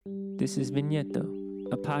This is Vigneto,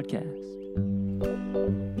 a podcast.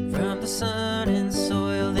 From the sun and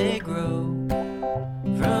soil they grow,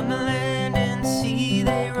 from the land and sea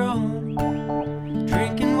they roam,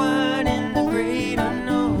 drinking wine in the great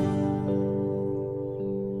unknown.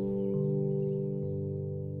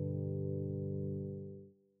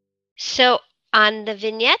 So on the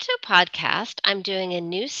Vigneto podcast, I'm doing a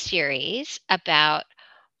new series about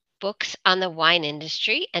books on the wine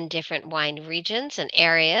industry and different wine regions and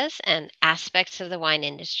areas and aspects of the wine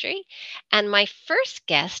industry. And my first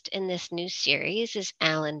guest in this new series is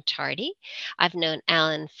Alan Tardy. I've known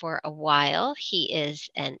Alan for a while. He is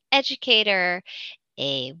an educator,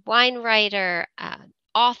 a wine writer,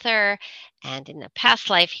 author, and in a past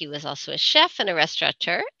life, he was also a chef and a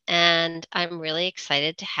restaurateur. And I'm really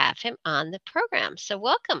excited to have him on the program. So,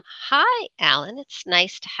 welcome. Hi, Alan. It's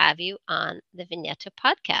nice to have you on the Vigneto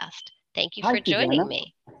podcast. Thank you for joining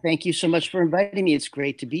me. Thank you so much for inviting me. It's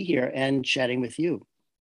great to be here and chatting with you.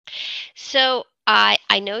 So,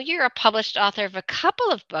 I know you're a published author of a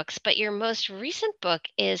couple of books, but your most recent book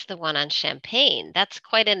is the one on champagne. That's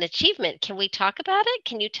quite an achievement. Can we talk about it?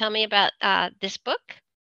 Can you tell me about this book?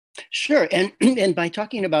 Sure. And by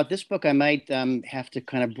talking about this book, I might have to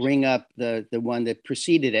kind of bring up the one that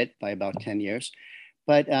preceded it by about 10 years.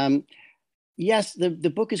 But yes,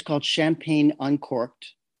 the book is called Champagne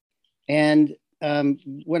Uncorked. And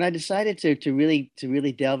when I decided to really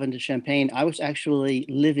delve into Champagne, I was actually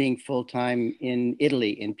living full time in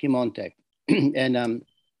Italy, in Piemonte,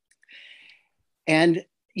 and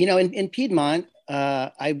you know, in Piedmont,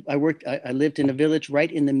 I lived in a village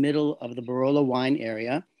right in the middle of the Barolo wine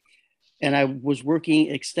area, and I was working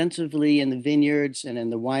extensively in the vineyards and in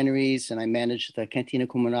the wineries, and I managed the Cantina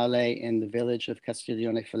Comunale in the village of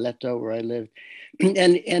Castiglione Folletto, where I lived,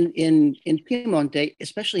 and in Piemonte,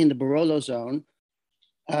 especially in the Barolo zone.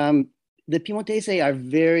 The Piemontese are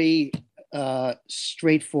very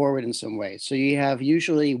straightforward in some ways. So you have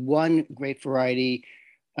usually one grape variety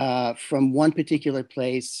from one particular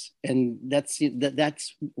place, and that's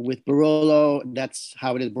with Barolo. That's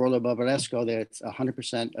how it is. Barolo Barbaresco. There, it's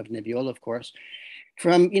 100% of Nebbiolo, of course.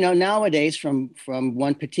 From nowadays, from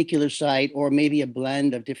one particular site, or maybe a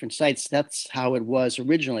blend of different sites. That's how it was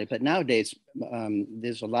originally. But nowadays,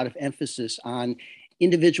 there's a lot of emphasis on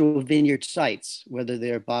individual vineyard sites, whether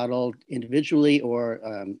they're bottled individually or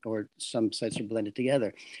some sites are blended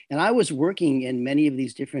together. And I was working in many of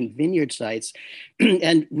these different vineyard sites,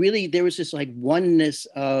 and really there was this like oneness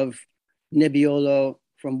of Nebbiolo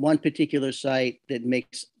from one particular site that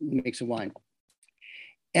makes a wine.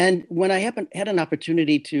 And when I had an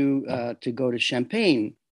opportunity to go to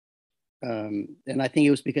Champagne, and I think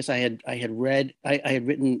it was because I had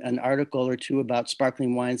written an article or two about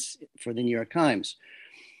sparkling wines for the New York Times,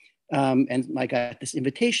 and I got this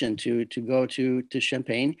invitation to go to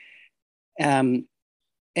Champagne, and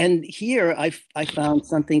here I found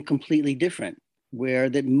something completely different, where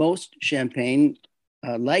that most Champagne,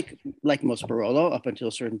 like most Barolo up until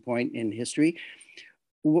a certain point in history,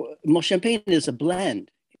 most Champagne is a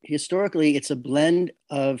blend. Historically, it's a blend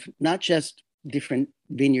of not just different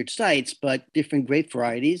vineyard sites, but different grape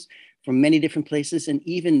varieties from many different places and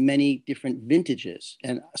even many different vintages.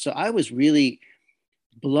 And so I was really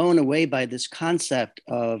blown away by this concept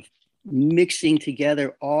of mixing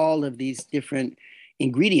together all of these different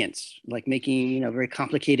ingredients, like making a very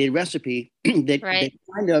complicated recipe that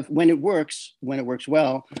kind of, when it works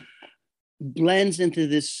well, blends into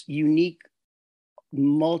this unique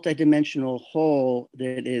multidimensional whole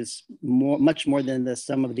that is much more than the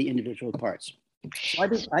sum of the individual parts. So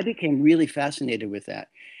I became really fascinated with that,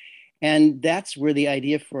 and that's where the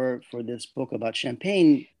idea for this book about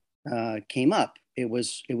Champagne came up.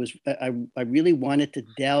 I really wanted to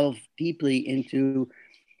delve deeply into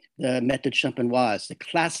the méthode champenoise, the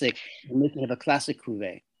making of a classic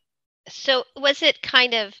cuvée. So was it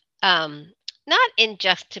kind of not in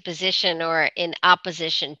juxtaposition or in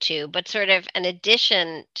opposition to, but sort of an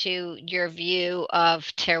addition to your view of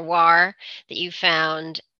terroir that you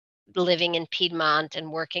found living in Piedmont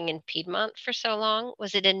and working in Piedmont for so long?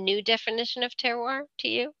 Was it a new definition of terroir to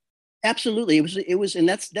you? Absolutely, it was, and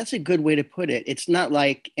that's a good way to put it. It's not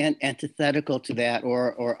like antithetical to that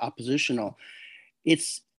or oppositional.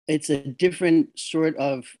 It's a different sort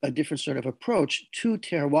of approach to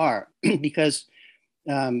terroir because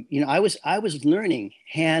I was learning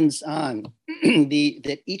hands-on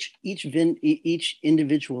that each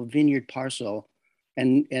individual vineyard parcel,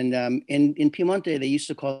 and in Piemonte they used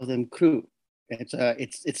to call them cru.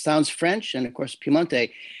 It sounds French, and of course Piemonte.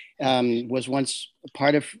 was once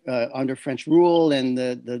part of under French rule, and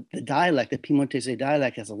the dialect, the Piemontese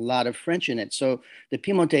dialect, has a lot of French in it. So the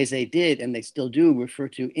Piemontese did, and they still do, refer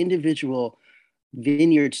to individual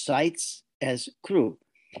vineyard sites as cru,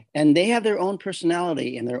 and they have their own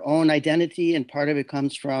personality and their own identity, and part of it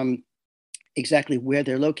comes from exactly where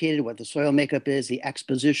they're located, what the soil makeup is, the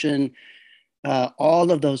exposition,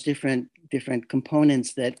 all of those different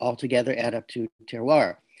components that altogether add up to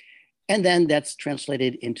terroir. And then that's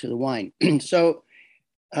translated into the wine. So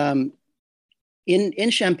in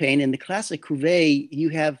Champagne, in the classic cuvée, you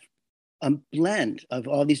have a blend of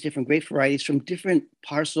all these different grape varieties from different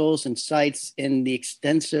parcels and sites in the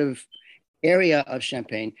extensive area of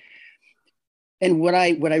Champagne. And what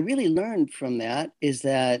I really learned from that is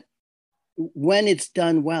that when it's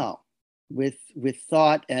done well, with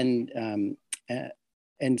thought and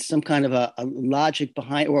some kind of a logic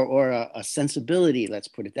behind, or a sensibility, let's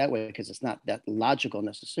put it that way, because it's not that logical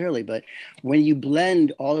necessarily. But when you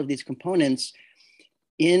blend all of these components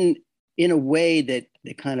in a way that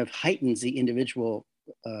kind of heightens the individual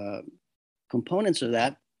components of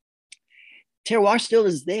that, terroir still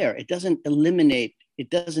is there. It doesn't eliminate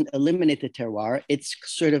the terroir. It's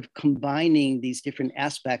sort of combining these different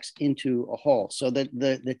aspects into a whole. So that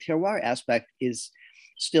the terroir aspect is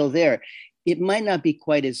still there. It might not be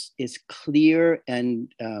quite as clear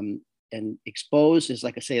and exposed as,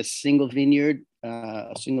 like I say, a single vineyard,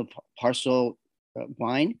 a single parcel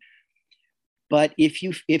wine. But if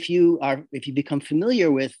you become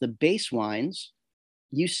familiar with the base wines,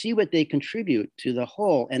 you see what they contribute to the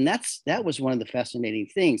whole, and that was one of the fascinating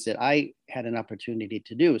things that I had an opportunity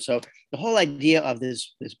to do. So the whole idea of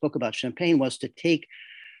this book about Champagne was to take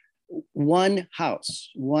one house,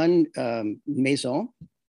 one maison,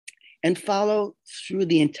 and follow through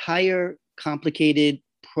the entire complicated,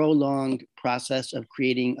 prolonged process of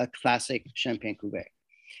creating a classic Champagne cuvée.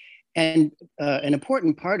 And an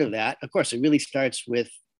important part of that, of course, it really starts with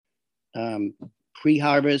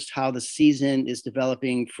pre-harvest, how the season is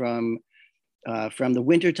developing from the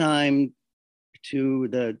wintertime to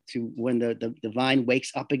when the vine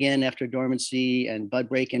wakes up again after dormancy and bud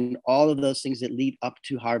break, and all of those things that lead up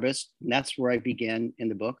to harvest. And that's where I began in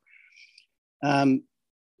the book.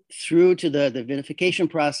 Through to the vinification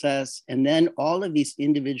process, and then all of these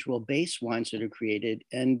individual base wines that are created.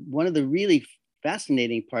 And one of the really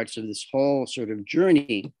fascinating parts of this whole sort of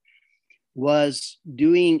journey was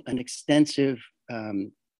doing an extensive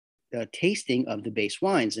tasting of the base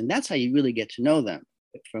wines. And that's how you really get to know them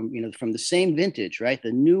from the same vintage, right?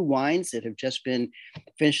 The new wines that have just been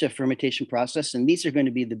finished a fermentation process. And these are going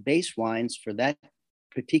to be the base wines for that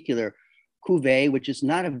particular cuvée, which is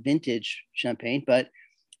not a vintage Champagne, but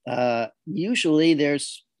usually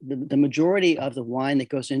there's the majority of the wine that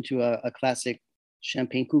goes into a classic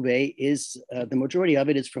Champagne cuvée is the majority of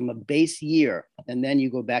it is from a base year, and then you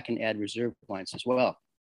go back and add reserve wines as well.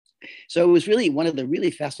 So it was really one of the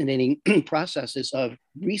really fascinating processes of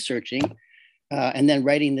researching and then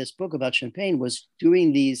writing this book about Champagne, was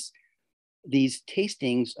doing these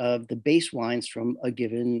tastings of the base wines from a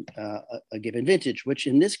given vintage, which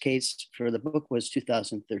in this case for the book was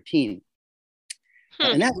 2013.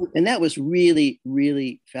 And that was really,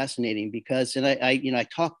 really fascinating because, and I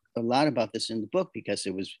talk a lot about this in the book because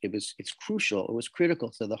it's crucial. It was critical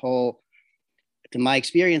to my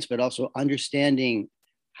experience, but also understanding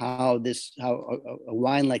how a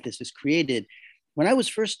wine like this is created. When I was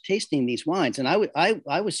first tasting these wines, and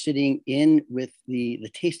I was sitting in with the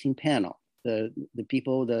tasting panel, the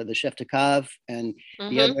people, the chef de cave, and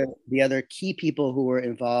the other key people who were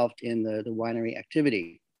involved in the winery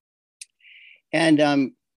activity.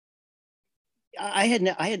 And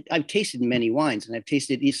I've tasted many wines, and I've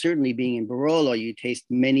tasted, certainly being in Barolo, you taste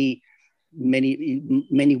many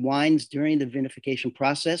wines during the vinification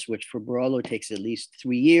process, which for Barolo takes at least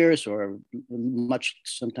 3 years, or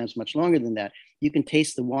sometimes much longer than that. You can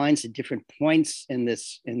taste the wines at different points in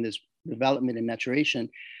this development and maturation.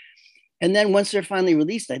 And then once they're finally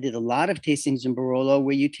released, I did a lot of tastings in Barolo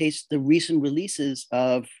where you taste the recent releases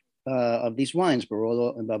of these wines,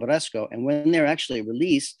 Barolo and Barbaresco. And when they're actually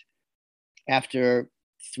released after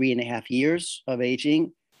 3.5 years of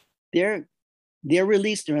aging, they're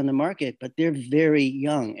released, they're on the market, but they're very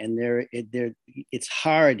young, and it's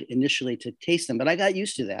hard initially to taste them. But I got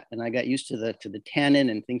used to that, and I got used to the tannin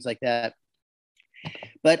and things like that.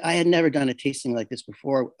 But I had never done a tasting like this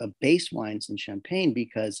before of base wines in Champagne,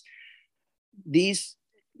 because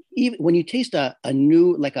even when you taste a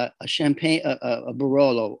new, like a Champagne, a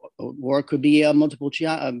Barolo, or it could be a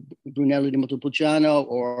Montepulciano, a Brunello di Montepulciano,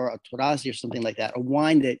 or a Torazzi or something like that, a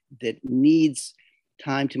wine that needs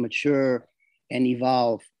time to mature and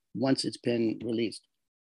evolve once it's been released.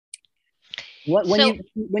 So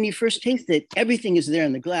when you first taste it, everything is there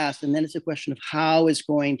in the glass, and then it's a question of how it's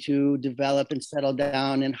going to develop and settle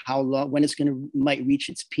down, and how long, when it's going to might reach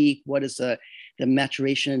its peak. What is the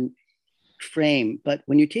maturation frame? But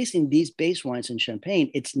when you're tasting these base wines in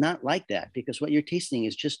Champagne, it's not like that, because what you're tasting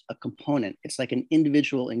is just a component. It's like an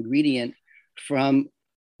individual ingredient from,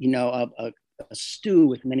 a stew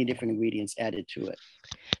with many different ingredients added to it.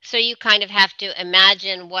 So you kind of have to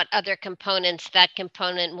imagine what other components that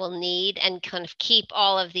component will need and kind of keep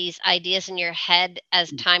all of these ideas in your head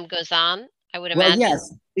as time goes on, I would Well,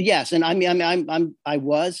 imagine. yes, and I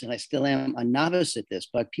was, and I still am a novice at this.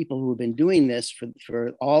 But people who have been doing this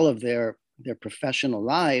for all of their professional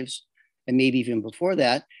lives, and maybe even before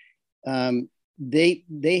that, they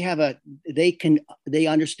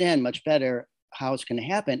understand much better how it's going to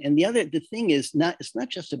happen. And the thing is, it's not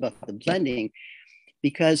just about the blending,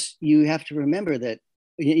 because you have to remember that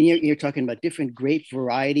you're talking about different grape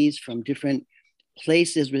varieties from different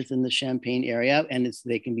places within the Champagne area, and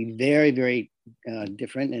they can be very, very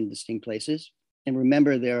different and distinct places. And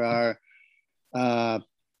remember, there are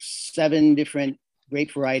 7 different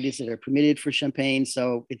grape varieties that are permitted for Champagne,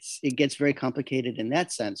 so it gets very complicated in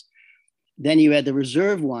that sense. Then you add the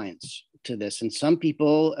reserve wines to this, and some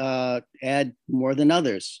people add more than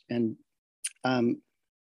others. And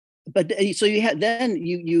but so you have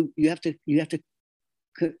to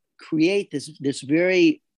create this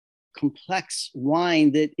very complex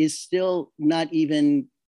wine that is still not even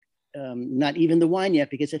the wine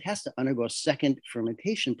yet, because it has to undergo a second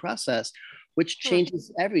fermentation process, which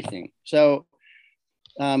changes everything. So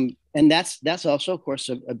and that's also, of course,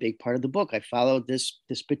 a big part of the book. I followed this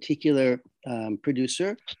particular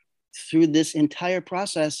producer through this entire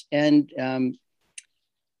process, and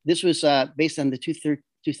this was based on the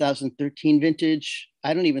 2013 vintage.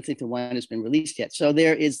 I don't even think the wine has been released yet. So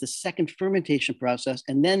there is the second fermentation process,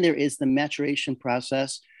 and then there is the maturation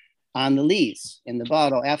process on the lees in the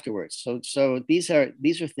bottle afterwards. So these are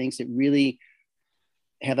things that really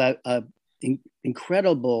have a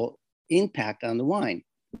incredible impact on the wine,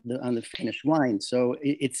 on the finished wine. So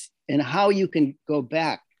it's, and how you can go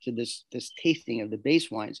back to this tasting of the base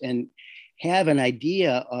wines and have an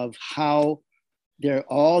idea of how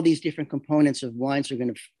all these different components of wines are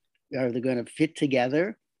going to fit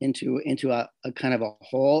together into a kind of a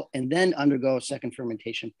whole, and then undergo a second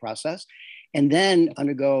fermentation process, and then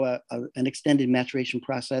undergo an extended maturation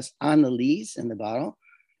process on the lees in the bottle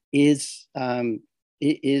is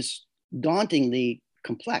dauntingly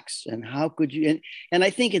complex. And how could you, and I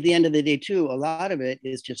think at the end of the day too, a lot of it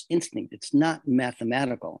is just instinct. It's not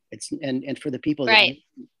mathematical. And for the people that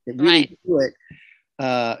really do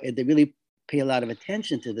it, they really pay a lot of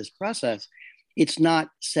attention to this process, it's not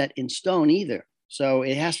set in stone either. So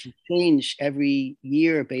it has to change every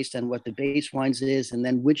year based on what the base wines is, and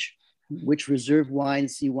then which reserve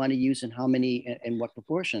wines you want to use and how many and what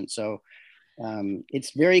proportion. So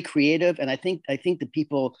it's very creative, and I think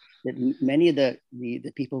many of the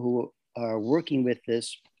people who are working with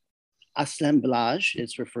this assemblage,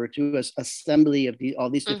 it's referred to as assembly of all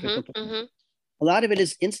these different components. A lot of it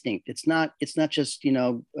is instinct. It's not just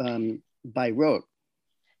by rote.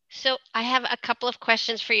 So I have a couple of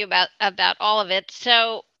questions for you about all of it.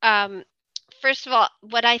 So first of all,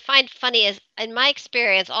 what I find funny is, in my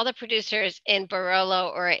experience, all the producers in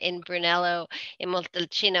Barolo or in Brunello, in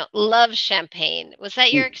Montalcino, love Champagne. Was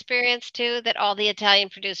that your experience too, that all the Italian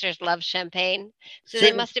producers love Champagne? So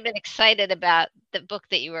they must have been excited about the book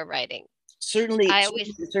that you were writing. Certainly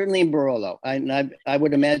in Barolo. I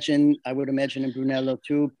would imagine in Brunello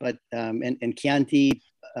too, but and Chianti.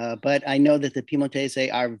 But I know that the Piemontese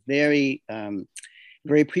are very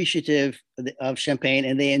appreciative of Champagne,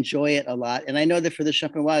 and they enjoy it a lot. And I know that for the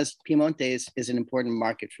Champenoise, Piemonte is an important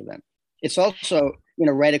market for them. It's also,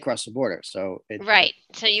 right across the border. So right.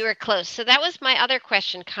 So you were close. So that was my other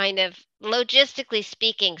question, kind of logistically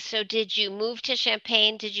speaking. So did you move to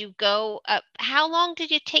Champagne? Did you go how long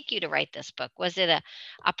did it take you to write this book? Was it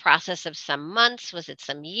a process of some months? Was it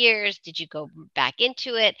some years? Did you go back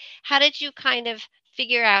into it? How did you kind of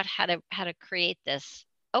figure out how to create this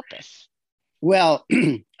opus? Well,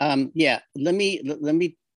 yeah. Let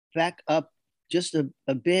me back up just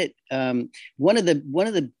a bit. One of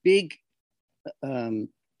the big, and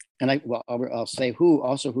I'll say who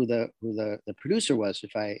the producer was,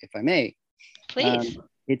 if I may. Please.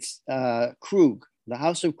 It's Krug, the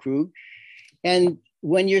House of Krug, and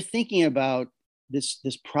when you're thinking about this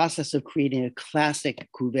process of creating a classic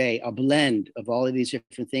cuvée, a blend of all of these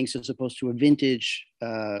different things, as opposed to a vintage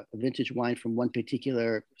wine from one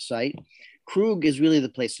particular site, Krug is really the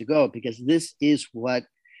place to go, because this is what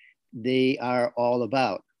they are all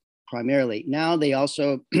about. primarily. Now they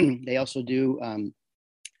also they also do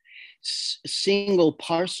single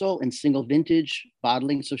parcel and single vintage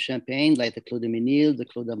bottlings of champagne, like the Clos de Menil, the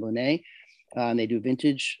Clos d'Ambonay. And they do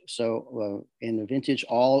vintage. So in the vintage,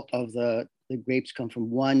 all of the grapes come from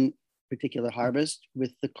one particular harvest.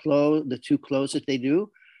 With the two clos that they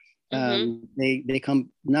do, they come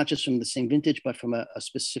not just from the same vintage, but from a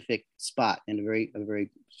specific spot in a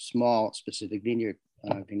very small specific vineyard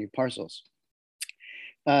parcels.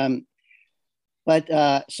 So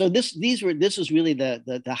this was really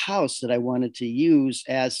the house that I wanted to use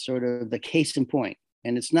as sort of the case in point.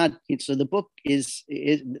 And it's not, so the book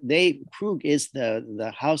Krug is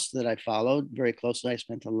the house that I followed very closely. I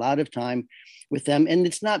spent a lot of time with them, and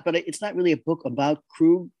it's not really a book about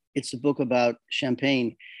Krug. It's a book about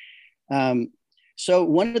Champagne. So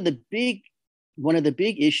one of the big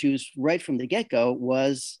issues right from the get-go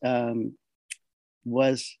was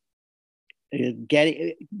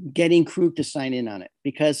getting Krug to sign in on it,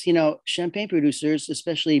 because champagne producers,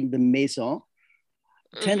 especially the maison,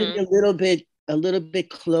 tend to be a little bit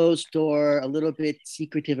closed door, a little bit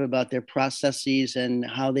secretive about their processes and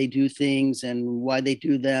how they do things and why they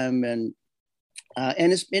do them, and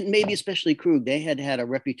it may be especially Krug. They had a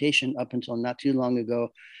reputation up until not too long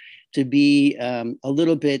ago to be a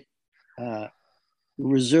little bit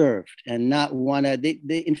reserved and not want to.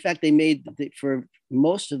 In fact, they made for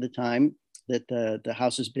most of the time that the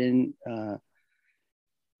house has been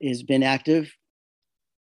active.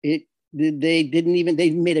 They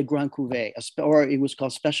made a Grand Cuvée, or it was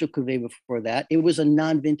called Special Cuvée before that. It was a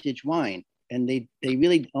non-vintage wine, and they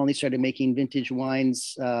really only started making vintage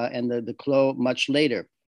wines and the Clos much later.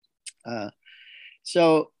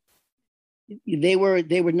 So they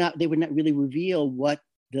would not really reveal what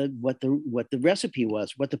the recipe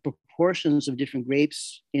was, what the proportions of different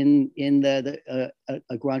grapes in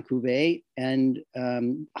a Grand Cuvée, and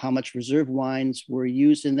how much reserve wines were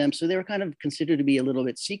used in them. So they were kind of considered to be a little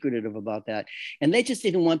bit secretive about that. And they just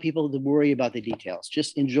didn't want people to worry about the details,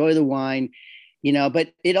 just enjoy the wine,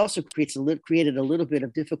 but it also created a little bit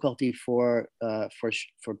of difficulty for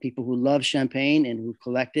people who love champagne and who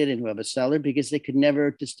collect it and who have a cellar, because they could never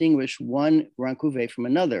distinguish one Grand Cuvée from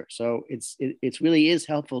another. So it really is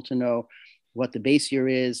helpful to know what the base year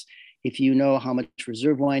is. If you know how much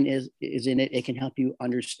reserve wine is in it, it can help you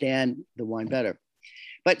understand the wine better.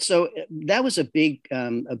 But so that was a big, I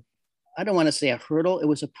don't want to say a hurdle. It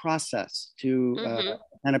was a process to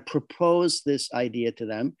kind of propose this idea to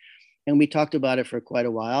them. And we talked about it for quite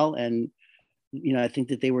a while. And, I think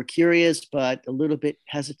that they were curious, but a little bit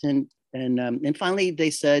hesitant. And finally they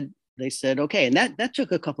said, okay. And that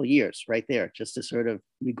took a couple of years right there, just to sort of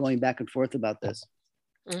be going back and forth about this.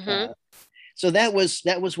 So that was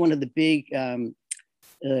one of the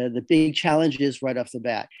big challenges right off the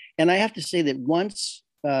bat. And I have to say that once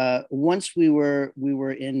we were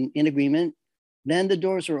in agreement, then the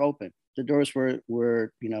doors were open. The doors were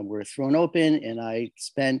thrown open, and I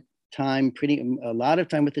spent a lot of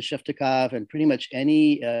time with the chef de cave and pretty much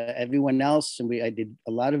everyone else. And I did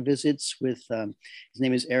a lot of visits with, his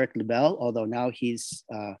name is Eric Lebel, although now he's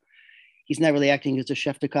not really acting as a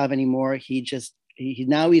chef de cave anymore.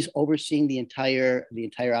 Now he's overseeing the entire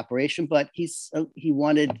operation, but he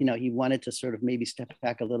wanted to sort of maybe step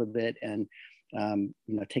back a little bit and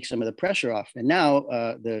take some of the pressure off. And now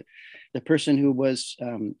the person who was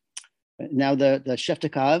now the chef de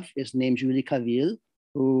cave is named Julie Caville,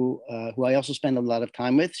 who I also spend a lot of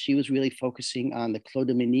time with. She was really focusing on the Clos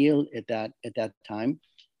de Menil at that time,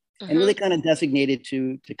 and really kind of designated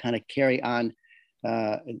to kind of carry on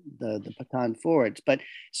the baton forwards. But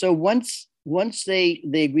so once they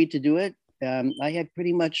agreed to do it, I had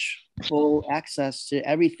pretty much full access to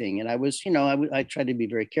everything, and I was I tried to be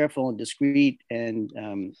very careful and discreet, and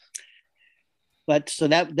but so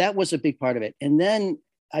that was a big part of it. And then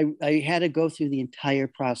I had to go through the entire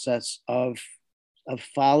process of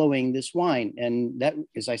following this wine. And that,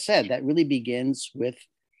 as I said, that really begins with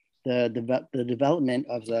the development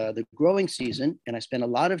of the growing season. And I spent a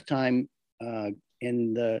lot of time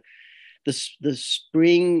in the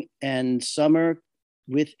spring and summer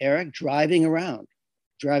with Eric, driving around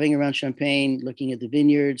Champagne, looking at the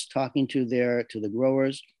vineyards, talking to the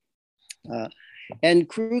growers. And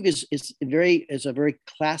Krug is a very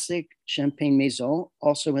classic Champagne maison,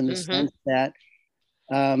 also in the sense that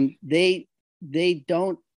they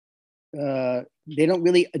didn't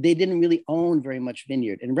really own very much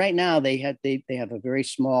vineyard. And right now they have a very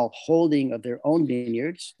small holding of their own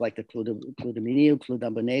vineyards, like the Clos de Menil, Clos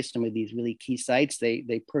d'Ambonay, some of these really key sites.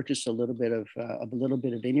 They purchased a little bit of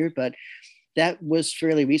vineyard, but that was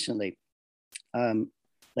fairly recently,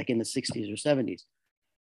 like in the 60s or 70s.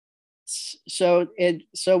 So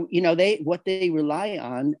what they rely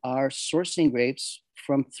on are sourcing grapes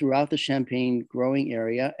from throughout the Champagne growing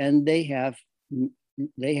area, and they have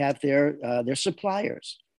their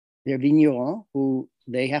suppliers, their vignerons, who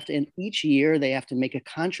they have to, and each year they have to make a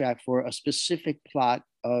contract for a specific plot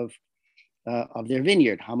of their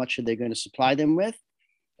vineyard. How much are they going to supply them with,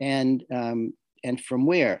 and from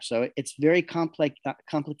where? So it's very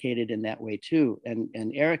complicated in that way too.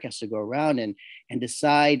 And Eric has to go around and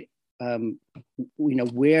decide,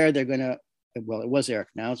 where they're going to. Well, it was Eric.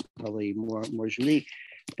 Now it's probably more Julie,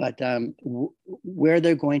 but where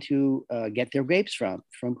they're going to get their grapes from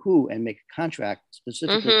who, and make a contract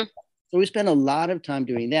specifically. Mm-hmm. So we spent a lot of time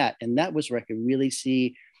doing that, and that was where I could really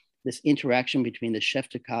see this interaction between the chef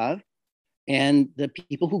de cave and the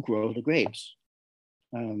people who grow the grapes.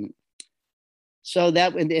 So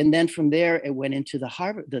that, and then from there it went into the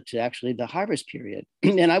harvest period.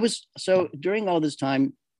 And during all this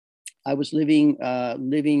time, I was living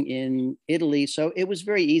in Italy, so it was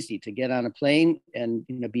very easy to get on a plane and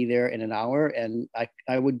be there in an hour. And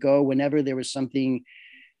I would go whenever there was something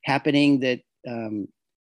happening that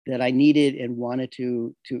I needed and wanted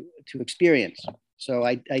to experience. So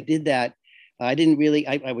I did that. I didn't really.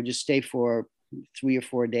 I would just stay for 3 or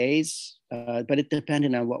 4 days, but it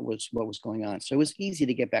depended on what was going on. So it was easy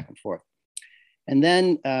to get back and forth. And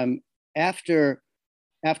then after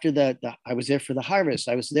I was there for the harvest.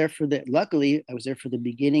 Luckily, I was there for the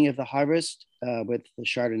beginning of the harvest with the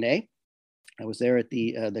Chardonnay. I was there at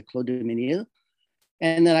the Clos du Mesnil.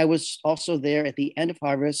 And then I was also there at the end of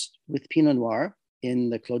harvest with Pinot Noir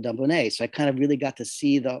in the Clos d'Ambonnay. So I kind of really got to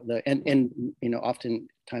see and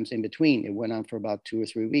oftentimes in between, it went on for about 2 or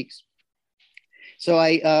 3 weeks. So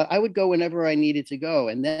I would go whenever I needed to go.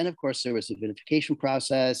 And then, of course, there was a vinification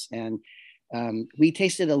process, and we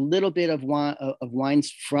tasted a little bit of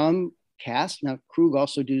wines from cask. Now, Krug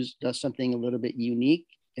also does something a little bit unique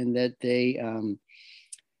in that they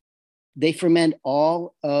ferment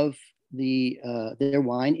all of their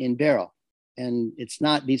wine in barrel, and it's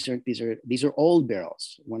not these are old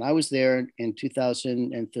barrels. When I was there in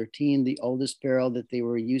 2013, the oldest barrel that they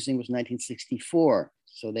were using was 1964.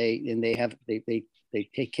 So they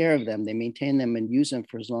take care of them, they maintain them and use them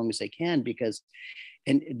for as long as they can,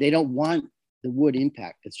 and they don't want the wood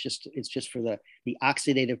impact. It's just for the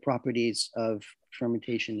oxidative properties of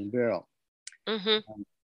fermentation in barrel. Mm-hmm.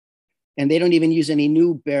 And they don't even use any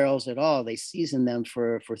new barrels at all. They season them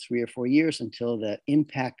for 3 or 4 years until the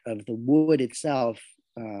impact of the wood itself,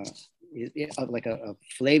 like a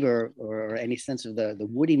flavor or any sense of the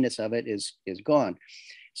woodiness of it is gone.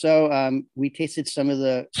 So we tasted some of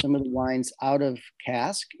the wines out of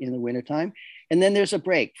cask in the wintertime. And then there's a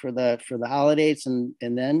break for the holidays, and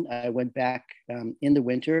then I went back in the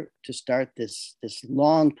winter to start this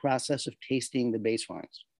long process of tasting the base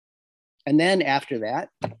wines. And then after that,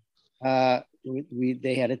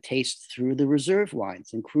 they had a taste through the reserve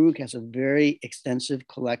wines. And Krug has a very extensive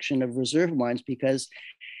collection of reserve wines because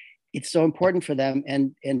it's so important for them.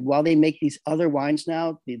 And while they make these other wines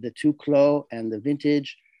now, the two Clos and the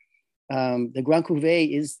vintage, the Grand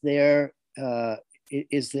Cuvée is their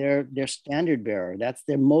standard bearer. That's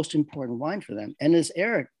their most important wine for them. And as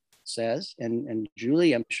Eric says, and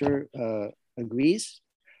Julie, I'm sure agrees,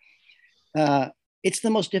 it's the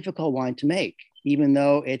most difficult wine to make, even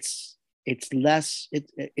though it's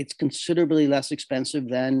considerably less expensive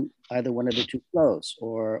than either one of the two Clos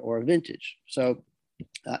or a vintage. So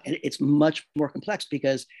it's much more complex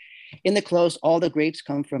because in the Clos, all the grapes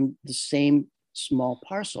come from the same small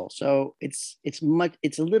parcel. So it's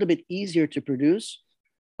a little bit easier to produce.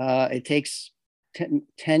 It takes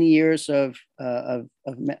 10 years of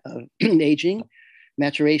aging,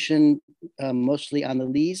 maturation, mostly on the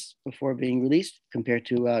lees before being released, compared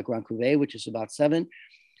to Grand Cuvée, which is about 7.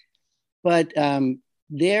 But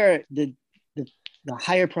there, the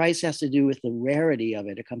higher price has to do with the rarity of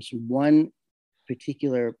it. It comes from one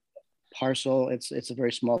particular parcel. It's a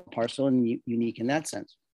very small parcel and unique in that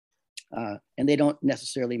sense. And they don't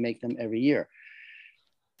necessarily make them every year.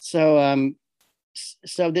 So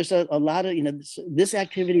there's a lot of, this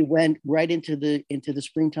activity went right into the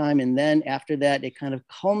springtime. And then after that, it kind of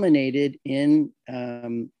culminated in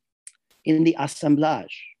the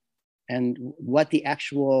assemblage, and what the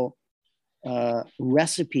actual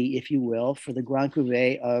recipe, if you will, for the Grand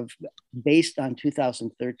Cuvée based on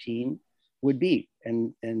 2013 would be.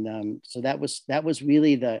 And so that was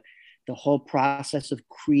really the whole process of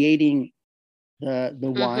creating the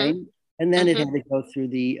wine. And then it had to go through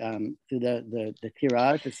the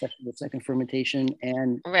tirage, the second fermentation,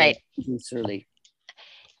 and right. Surly.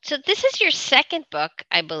 So this is your second book,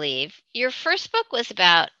 I believe. Your first book was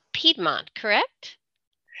about Piedmont, correct?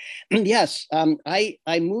 Yes,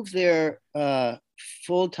 I moved there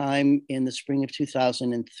full time in the spring of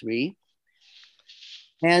 2003,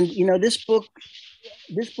 and this book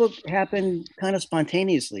happened kind of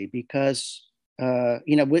spontaneously because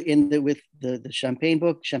with the Champagne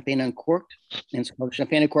book, Champagne Uncorked, and it's called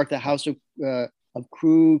Champagne Uncorked: The House of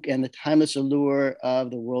Krug and the Timeless Allure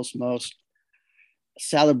of the World's Most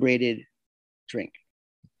Celebrated Drink.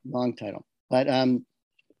 Long title, but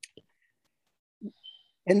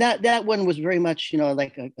and that one was very much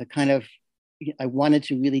like a kind of, I wanted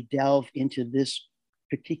to really delve into this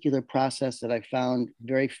particular process that I found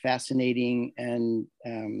very fascinating and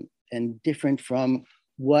different from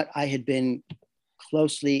what I had been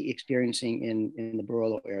closely experiencing in the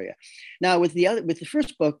Barolo area. Now with the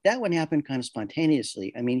first book, that one happened kind of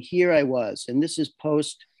spontaneously. I mean, here I was, and this is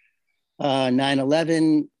post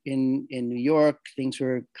 9/11 in New York. Things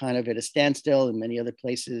were kind of at a standstill in many other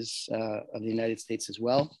places of the United States as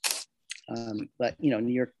well. But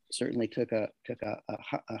New York certainly took a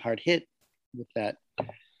hard hit with that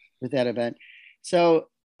event. So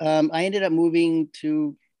I ended up moving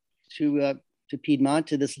to Piedmont,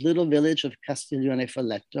 to this little village of Castiglione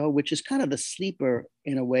Falletto, which is kind of the sleeper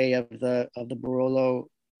in a way of the Barolo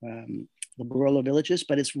villages,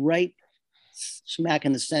 but it's right smack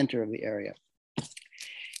in the center of the area.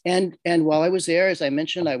 And while I was there, as I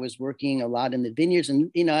mentioned, I was working a lot in the vineyards,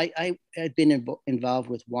 and I had been involved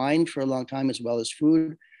with wine for a long time as well as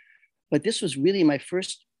food, but this was really my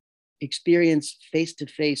first experience face to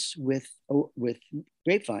face with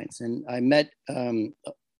grapevines. And I met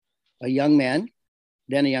a young man,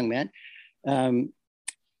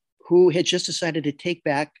 who had just decided to take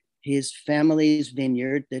back his family's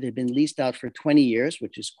vineyard that had been leased out for 20 years,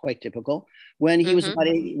 which is quite typical, when he was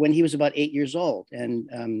about 8 years old. And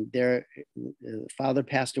their father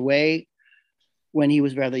passed away when he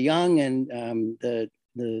was rather young, and the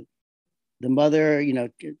mother,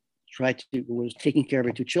 was taking care of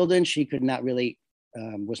her two children. She could not really,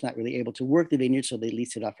 was not really able to work the vineyard, so they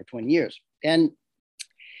leased it out for 20 years. And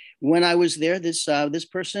when I was there, this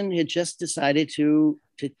person had just decided to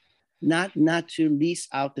not to lease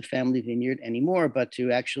out the family vineyard anymore, but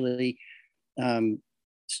to actually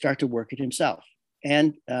start to work it himself.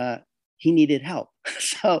 And he needed help.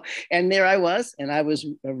 So, and there I was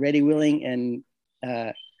ready, willing, and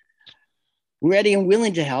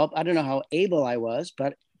willing to help. I don't know how able I was,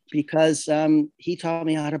 but because he taught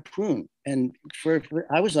me how to prune. And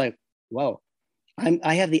I was like, whoa,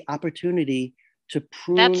 I have the opportunity to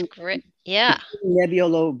prune. That's great. Yeah.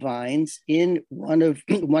 Nebbiolo vines in one of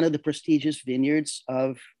the prestigious vineyards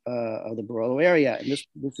of the Barolo area. And this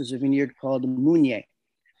is a vineyard called Mugne,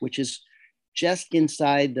 which is just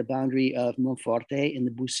inside the boundary of Monforte in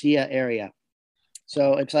the Busia area.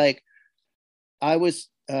 So it's like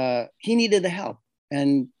he needed the help.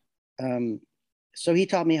 And so he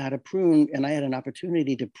taught me how to prune, and I had an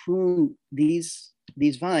opportunity to prune these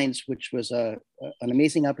vines, which was an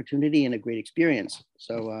amazing opportunity and a great experience.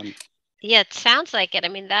 So yeah, it sounds like it. I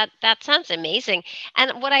mean, that sounds amazing.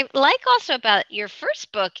 And what I like also about your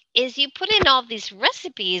first book is you put in all these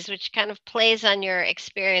recipes, which kind of plays on your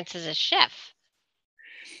experience as a chef.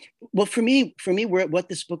 Well, for me, what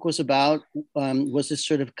this book was about was this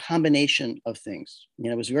sort of combination of things.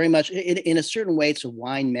 It was very much, in a certain way, it's a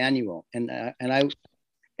wine manual, and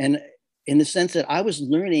in the sense that I was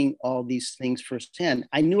learning all these things firsthand.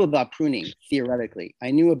 I knew about pruning theoretically.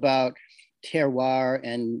 I knew about terroir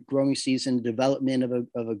and growing season, development of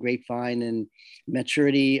a grapevine and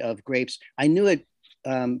maturity of grapes. I knew it,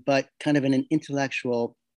 but kind of in an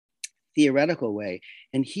intellectual, theoretical way.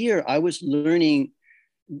 And here I was learning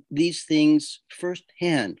these things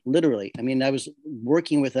firsthand, literally. I mean, I was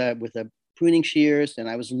working with a pruning shears, and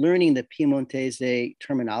I was learning the Piemontese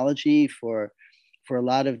terminology for a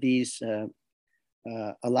lot of these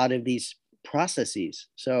processes.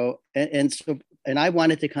 So and I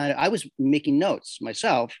wanted to I was making notes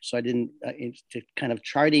myself, so I didn't to kind of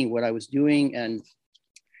charting what I was doing, and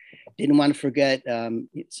didn't want to forget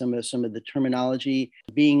some of the terminology.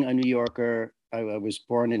 Being a New Yorker, I was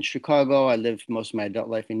born in Chicago. I lived most of my adult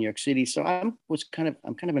life in New York City, so I'm kind of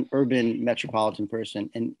an urban metropolitan person.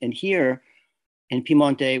 And here in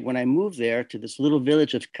Piemonte, when I moved there to this little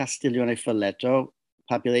village of Castiglione Falletto,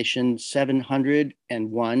 population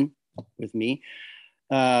 701 with me.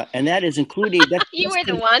 And that is including... You were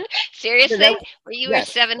the one? Seriously? Were you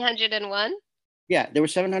yes. 701? Yeah, there were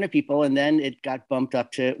 700 people. And then it got bumped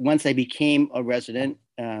up to, once I became a resident,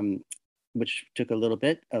 which took a little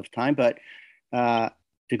bit of time, but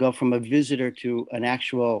to go from a visitor to an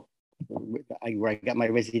actual, where I got my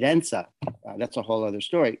residenza, that's a whole other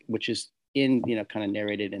story, which is kind of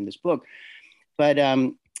narrated in this book. But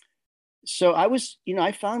So I was,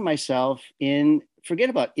 I found myself forget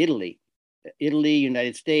about Italy,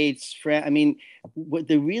 United States, France. I mean, what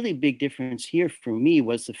the really big difference here for me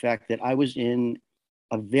was the fact that I was in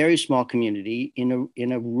a very small community in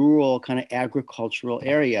a rural kind of agricultural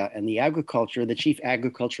area, and the chief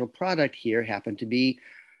agricultural product here happened to be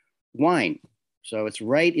wine. So it's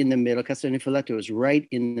right in the middle. Castagnefoleto is right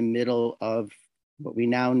in the middle of what we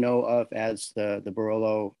now know of as the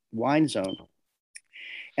Barolo wine zone.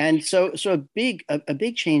 And so a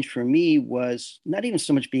big change for me was not even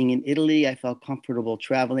so much being in Italy. I felt comfortable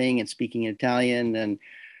traveling and speaking Italian,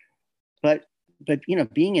 but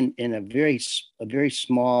being in a very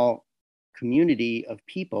small community of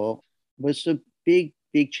people was a big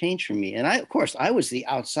change for me. And of course I was the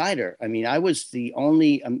outsider. I mean, I was the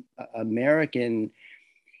only American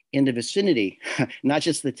in the vicinity, not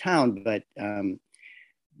just the town, but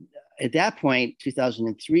at that point,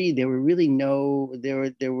 2003, there were really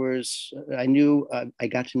there was, I knew, I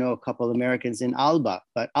got to know a couple of Americans in Alba,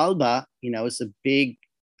 but Alba, is the big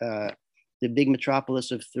metropolis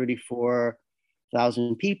of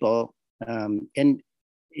 34,000 people. And,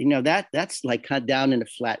 that's like cut down in a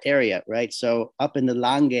flat area, right? So up in the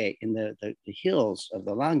Langhe, in the hills of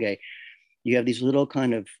the Langhe, you have these little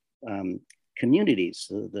kind of communities,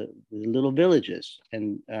 the little villages,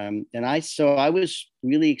 and I was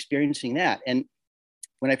really experiencing that. And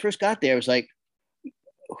when I first got there, I was like,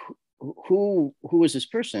 who was this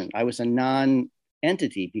person? I was a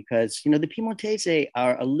non-entity because the Piemontese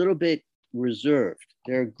are a little bit reserved.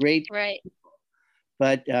 They're great, right?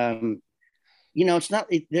 But it's not.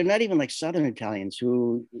 They're not even like Southern Italians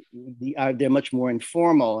who they're much more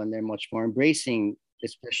informal and they're much more embracing,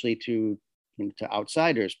 especially to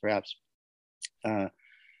outsiders, perhaps.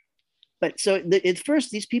 But so at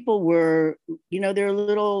first, these people were, they're a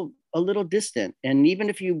little distant. And even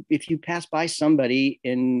if you pass by somebody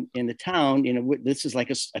in the town, this is like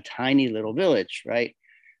a tiny little village, right?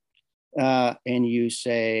 And you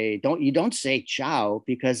don't say ciao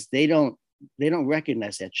because they don't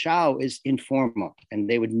recognize that. Ciao is informal, and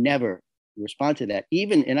they would never respond to that.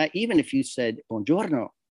 Even if you said buongiorno,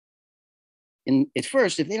 at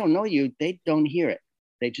first, if they don't know you, they don't hear it.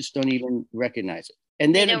 They just don't even recognize it.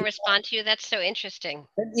 And they then don't respond to you. That's so interesting.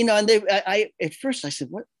 And I at first I said,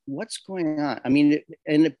 what's going on? I mean,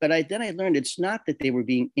 then I learned it's not that they were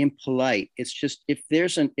being impolite. It's just if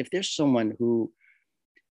there's someone who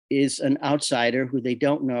is an outsider who they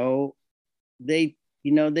don't know, they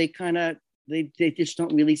just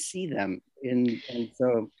don't really see them. But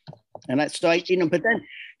then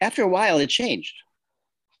after a while it changed.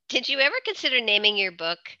 Did you ever consider naming your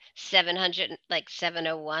book 700, like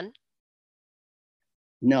 701?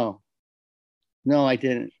 No, I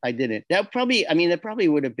didn't. That probably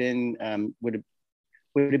would have been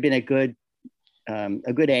a good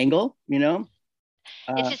angle,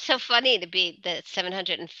 It's just so funny to be the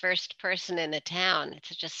 701st person in a town. It's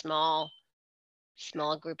such a small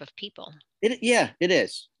group of people. It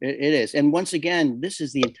is. It is. And once again, this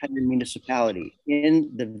is the entire municipality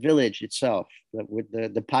in the village itself. With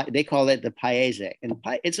they call it the paese, and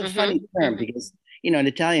it's a funny term because in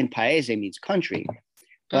Italian, paese means country.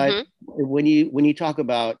 But when you talk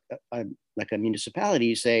about like a municipality,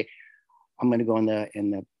 you say, I'm going to go in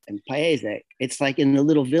the paese. It's like in the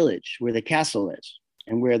little village where the castle is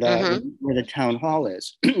and where the town hall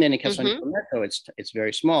is. And in Castagnefoleto, it's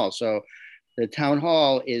very small. So the town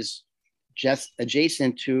hall is just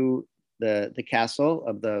adjacent to the castle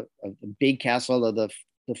of the big castle of the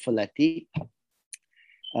Foletti.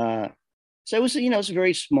 So it was it's a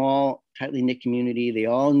very small, tightly knit community. They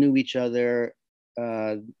all knew each other.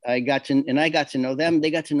 I got to know them.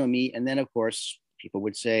 They got to know me, and then of course people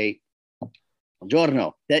would say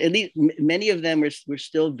 "buongiorno." That at least many of them were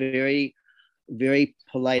still very, very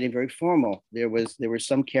polite and very formal. There were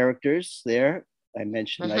some characters there. I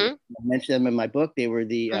mentioned them in my book. They were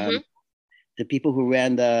the people who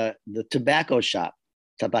ran the tobacco shop,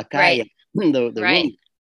 Tabaccaia, right. the room,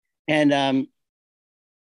 and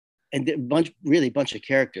a bunch of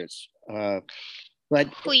characters. But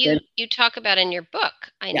who you talk about in your book,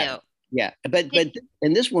 I know. Yeah, but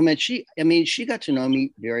and this woman, she got to know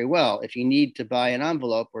me very well. If you need to buy an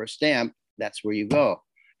envelope or a stamp, that's where you go.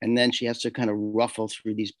 And then she has to kind of ruffle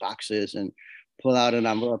through these boxes and pull out an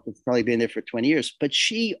envelope that's probably been there for 20 years. But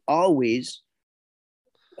she always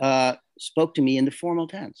spoke to me in the formal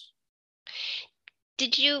tense.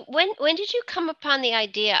 when did you come upon the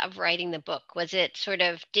idea of writing the book? Was it sort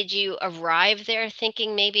of, did you arrive there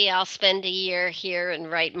thinking maybe I'll spend a year here and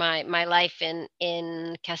write my life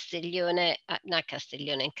in Castiglione, not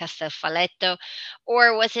Castiglione, in Castelfalletto,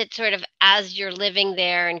 or was it sort of as you're living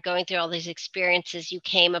there and going through all these experiences, you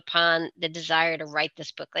came upon the desire to write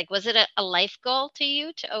this book? Like, was it a life goal to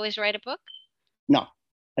you to always write a book? No,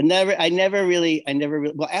 I never really,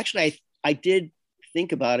 well, actually, I did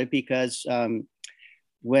think about it because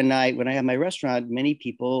when I had my restaurant, many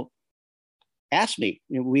people asked me.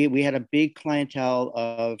 You know, we had a big clientele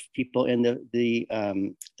of people in the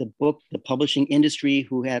publishing industry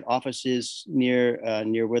who had offices near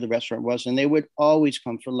where the restaurant was, and they would always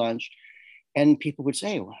come for lunch. And people would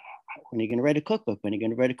say, well, "When are you going to write a cookbook? When are you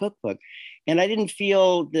going to write a cookbook?" And I didn't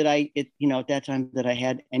feel that at that time that I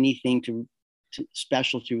had anything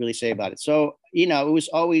special to really say about it. So it was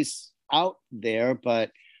always out there,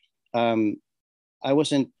 but um, I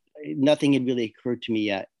wasn't. Nothing had really occurred to me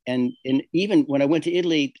yet. And even when I went to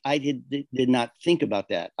Italy, I did not think about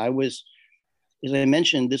that. I was, as I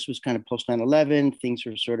mentioned, this was kind of post 9/11. Things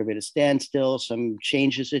were sort of at a standstill. Some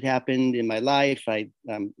changes had happened in my life. I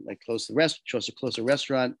chose to close a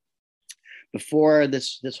restaurant before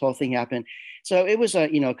this whole thing happened. So it was a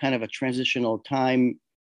kind of a transitional time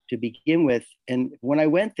to begin with. And when I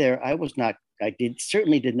went there,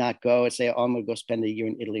 certainly did not go and say, "Oh, I'm going to go spend a year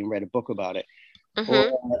in Italy and write a book about it."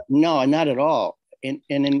 Or Mm-hmm. no, not at all. And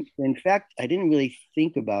in fact, I didn't really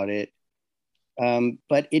think about it,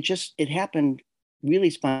 but it happened really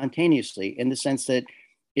spontaneously in the sense that,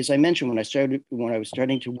 as I mentioned, when I was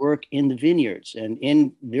starting to work in the vineyards and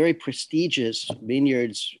in very prestigious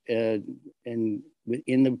vineyards in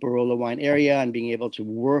the Barolo wine area and being able to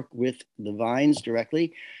work with the vines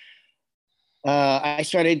directly, I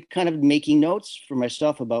started kind of making notes for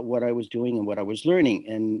myself about what I was doing and what I was learning,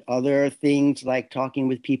 and other things like talking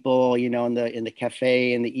with people, in the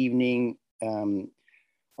cafe in the evening.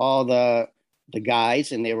 All the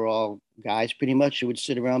guys, and they were all guys pretty much, who would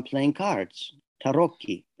sit around playing cards,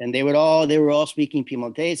 tarocchi, and they were all speaking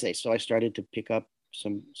Piemontese. So I started to pick up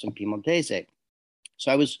some Piemontese.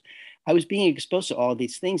 So I was being exposed to all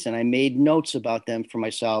these things, and I made notes about them for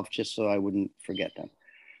myself just so I wouldn't forget them.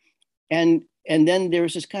 And then there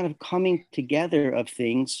was this kind of coming together of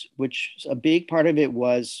things, which a big part of it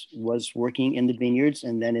was working in the vineyards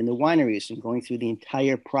and then in the wineries and going through the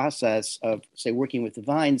entire process of, say, working with the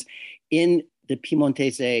vines in the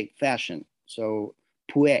Piemontese fashion. So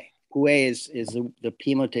pue is the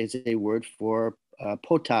Piemontese word for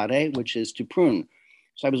potare, which is to prune.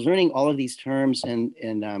 So I was learning all of these terms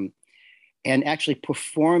and actually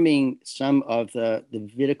performing some of the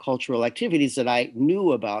viticultural activities that I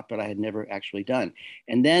knew about, but I had never actually done.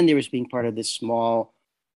 And then there was being part of this small,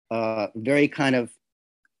 very kind of,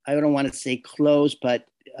 I don't want to say closed, but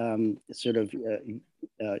sort of,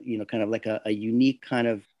 kind of like a unique kind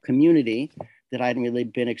of community that I hadn't really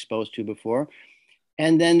been exposed to before.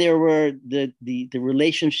 And then there were the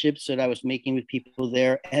relationships that I was making with people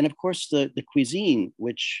there, and of course the cuisine,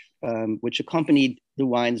 which accompanied the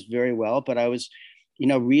wines very well. But I was,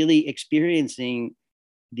 really experiencing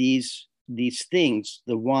these things: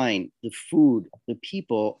 the wine, the food, the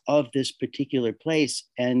people of this particular place,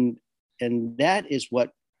 and that is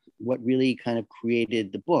what really kind of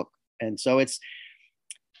created the book. And so it's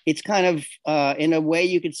kind of in a way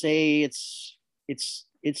you could say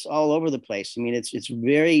it's all over the place. I mean, it's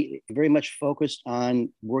very very much focused on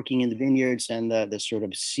working in the vineyards and the sort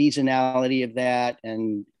of seasonality of that,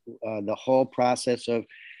 and the whole process of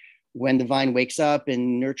when the vine wakes up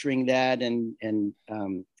and nurturing that, and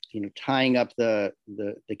tying up the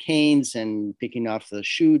canes and picking off the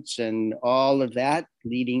shoots and all of that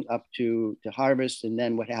leading up to harvest, and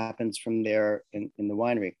then what happens from there in the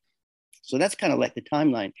winery. So that's kind of like the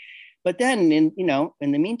timeline. But then in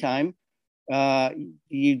the meantime,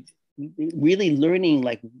 you really learning,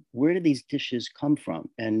 like, where do these dishes come from,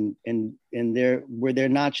 and they're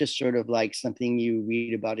not just sort of like something you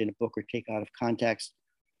read about in a book or take out of context,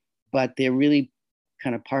 but they're really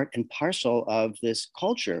kind of part and parcel of this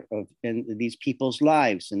culture of and these people's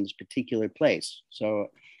lives in this particular place. So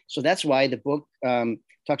that's why the book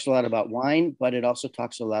talks a lot about wine, but it also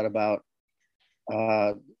talks a lot about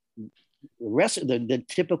uh, the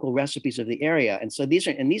typical recipes of the area. And so these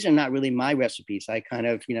are not really my recipes. I kind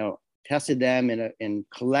of tested them and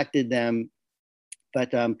collected them,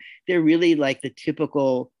 but they're really like the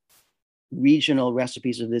typical regional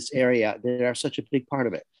recipes of this area that are such a big part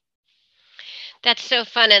of it. That's so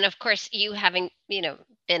fun. And of course, you having,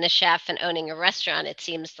 been a chef and owning a restaurant, it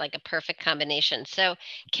seems like a perfect combination. So,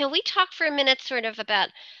 can we talk for a minute sort of about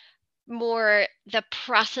more the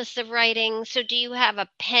process of writing? So do you have a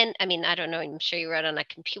pen? I mean, I don't know, I'm sure you wrote on a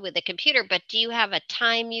computer with a computer, but do you have a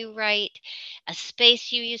time you write, a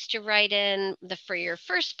space you used to write in for your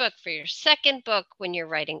first book, for your second book, when you're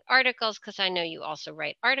writing articles? Because I know you also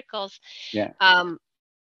write articles. Yeah. Um,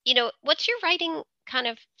 what's your writing kind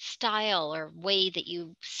of style or way that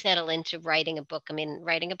you settle into writing a book? I mean,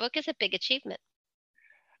 writing a book is a big achievement.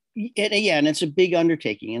 Yeah, and it's a big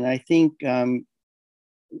undertaking, and I think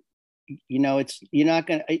it's you're not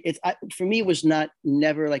gonna. For me, it was not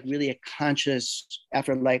never like really a conscious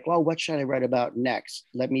effort. Like, well, what should I write about next?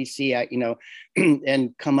 Let me see.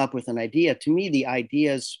 And come up with an idea. To me, the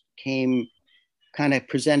ideas came kind of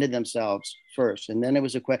presented themselves first, and then it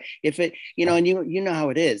was a question if it and you know how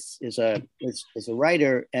it is as a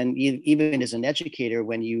writer, and even as an educator,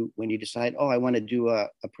 when you decide, oh, I want to do a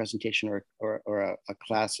presentation or a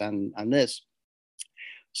class on this,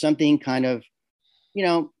 something kind of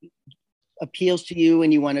appeals to you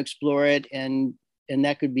and you want to explore it, and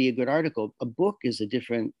that could be a good article. A book is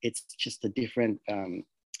it's just a different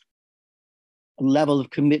level of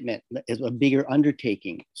commitment, is a bigger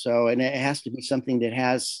undertaking. So, and it has to be something that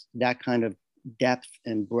has that kind of depth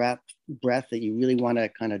and breadth that you really want to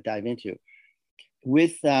kind of dive into.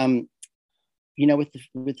 With with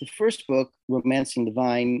the first book, Romancing the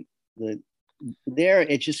Vine,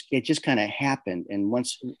 it just kind of happened. And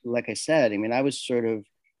once, like I said, I mean, I was sort of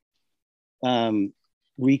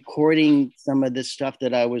recording some of the stuff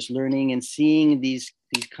that I was learning and seeing these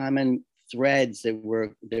common threads that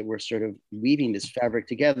were sort of weaving this fabric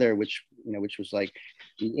together, which was like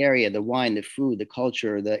the area, the wine, the food, the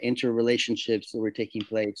culture, the interrelationships that were taking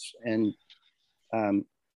place. And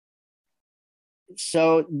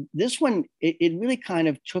so this one, it really kind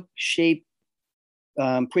of took shape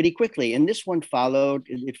pretty quickly. And this one followed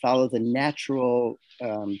the natural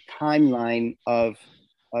timeline of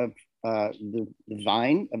the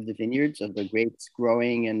vine, of the vineyards, of the grapes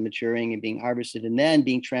growing and maturing and being harvested, and then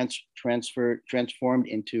being transformed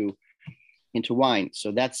into wine.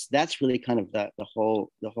 So that's really kind of the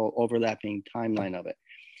whole overlapping timeline of it.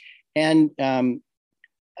 And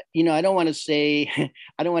I don't want to say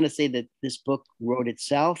that this book wrote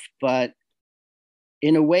itself, but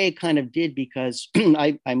in a way it kind of did, because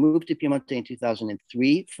I moved to Piemonte in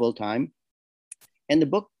 2003 full time, and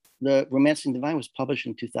the Romancing the Vine was published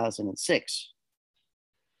in 2006.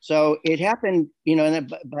 So it happened,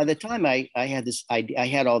 and by the time I had this idea, I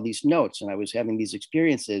had all these notes and I was having these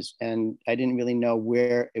experiences, and I didn't really know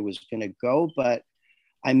where it was going to go, but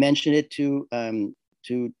I mentioned it to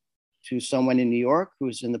someone in New York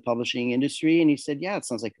who's in the publishing industry, and he said, yeah, it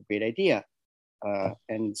sounds like a great idea.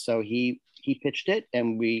 And so he pitched it,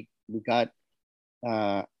 and we got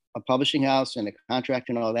a publishing house and a contract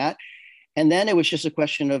and all that. And then it was just a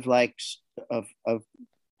question of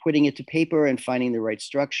putting it to paper and finding the right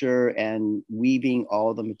structure and weaving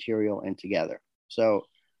all the material in together. So,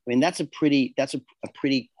 I mean, that's a pretty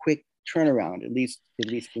quick turnaround, at least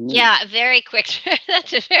for me. Yeah, very quick.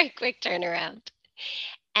 That's a very quick turnaround.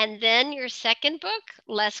 And then your second book,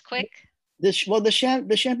 less quick. The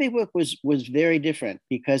Champagne book was very different,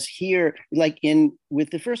 because here, with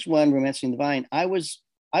the first one, Romancing the Vine, I was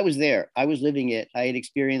there. I was living it. I had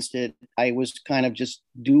experienced it. I was kind of just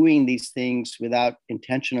doing these things without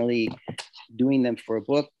intentionally doing them for a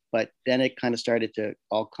book. But then it kind of started to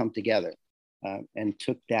all come together, and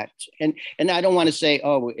took that. And I don't want to say,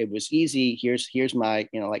 oh, it was easy. Here's my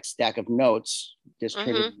stack of notes. Just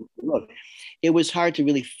turn it. Look, it was hard to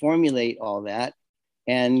really formulate all that,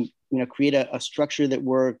 and create a structure that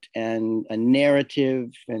worked, and a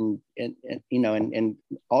narrative, and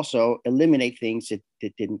also eliminate things that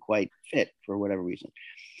didn't quite fit for whatever reason.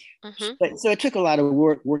 So it took a lot of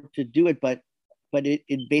work to do it, but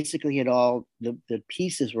it basically had all the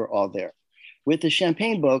pieces were all there. With the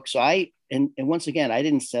Champagne book, so and once again, I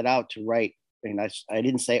didn't set out to write, and I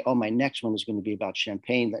didn't say, oh, my next one is going to be about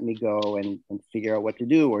Champagne. Let me go and figure out what to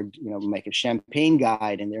do, or make a Champagne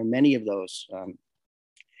guide. And there are many of those.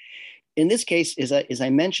 In this case, as I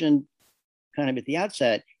mentioned kind of at the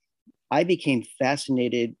outset, I became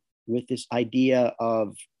fascinated with this idea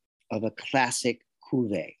of a classic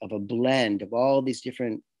cuvée, of a blend of all these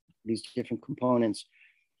different components,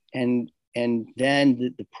 and then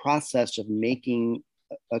the process of making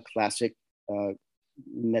a classic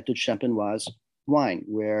méthode champenoise wine,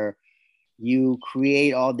 where you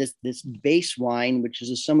create all this base wine, which is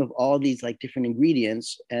a sum of all these different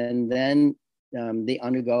ingredients, and then they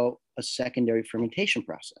undergo a secondary fermentation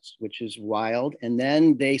process, which is wild. And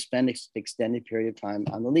then they spend an extended period of time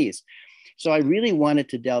on the lees. So I really wanted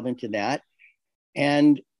to delve into that.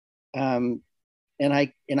 And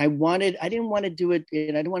I didn't want to do it,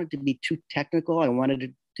 and I didn't want it to be too technical. I wanted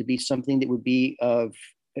it to be something that would be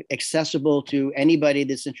accessible to anybody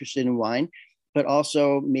that's interested in wine, but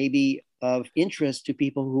also maybe of interest to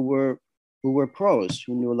people who were pros,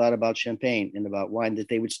 who knew a lot about champagne and about wine, that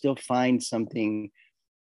they would still find something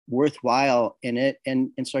worthwhile in it.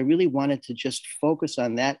 And so I really wanted to just focus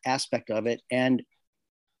on that aspect of it and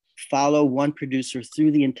follow one producer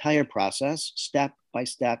through the entire process, step by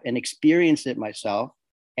step, and experience it myself.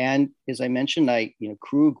 And as I mentioned,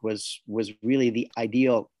 Krug was really the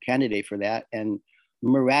ideal candidate for that. And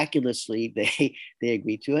miraculously, they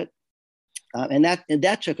agreed to it. And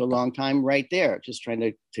that took a long time right there, just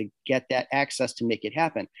trying to get that access to make it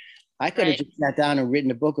happen. I could have just sat down and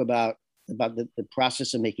written a book about the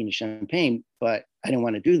process of making champagne, but I didn't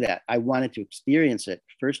want to do that. I wanted to experience it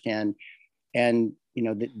firsthand. And,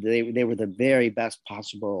 they were the very best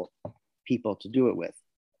possible people to do it with.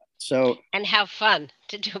 So, and how fun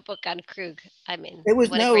to do a book on Krug. I mean, it was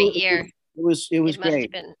what a great year. It was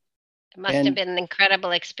great. It must have been an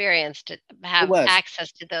incredible experience to have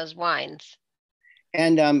access to those wines.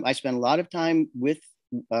 And I spent a lot of time with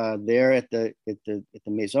there at the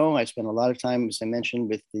Maison. I spent a lot of time, as I mentioned,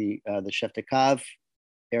 with the chef de cave,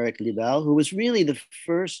 Eric Liebel, who was really the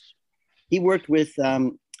first. He worked with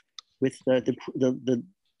the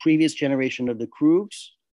previous generation of the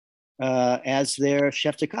Krugs as their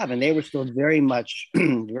chef de cave, and they were still very much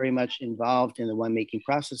involved in the winemaking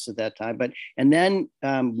process at that time. And then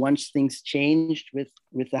once things changed with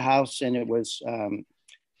the house, and it was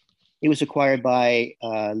acquired by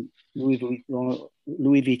Louis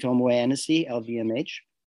Vuitton Moet Hennessy, LVMH.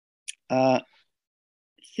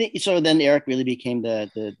 So then Eric really became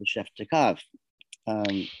the chef de cave.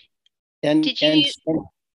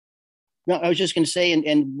 No, I was just going to say,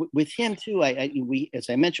 and with him too, we, as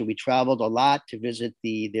I mentioned, we traveled a lot to visit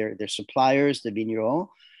their suppliers, the vignerons,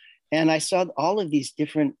 and I saw all of these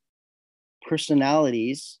different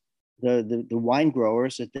personalities, the wine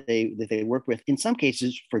growers that they work with, in some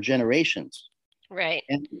cases for generations. Right.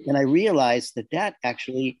 And I realized that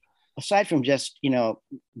actually, aside from just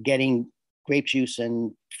getting grape juice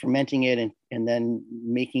and fermenting it and then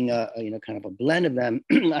making a kind of a blend of them,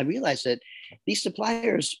 I realized that these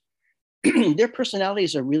suppliers, their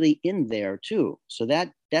personalities are really in there too. So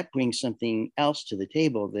that brings something else to the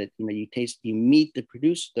table, that you meet the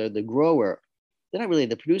producer, the grower. They're not really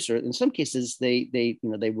the producer. In some cases, they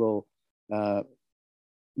will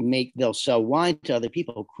they'll sell wine to other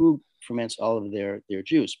people. Krug ferments all of their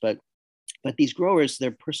juice, but these growers,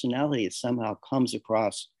 their personality somehow comes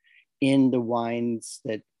across in the wines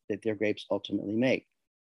that their grapes ultimately make.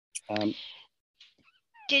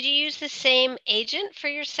 Did you use the same agent for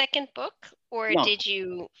your second book, or No. did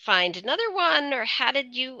you find another one, or how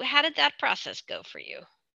did that process go for you?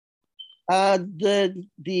 The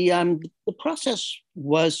process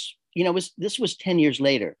was, this was 10 years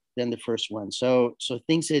later than the first one. So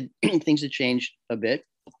things had changed a bit.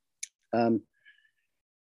 And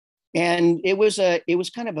it was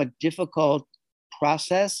kind of a difficult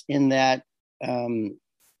process in that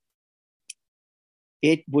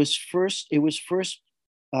it was first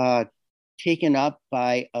taken up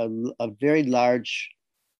by a very large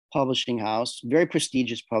publishing house, very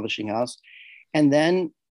prestigious publishing house, and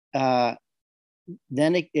then it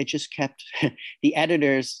just kept the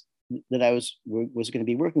editors that I was going to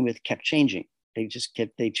be working with kept changing. They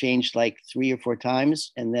changed like 3 or 4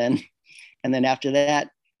 times, and then after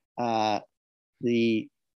that, the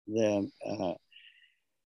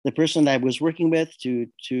person that I was working with to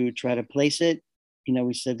try to place it,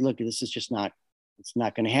 we said, look, this is just not. It's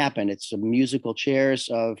not going to happen. It's a musical chairs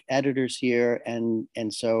of editors here, and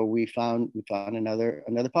so we found another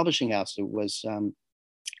publishing house. It was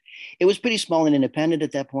pretty small and independent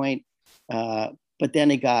at that point, but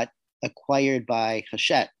then it got acquired by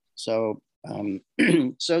Hachette. So and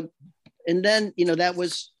then that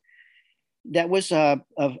was a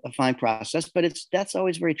fine process, but that's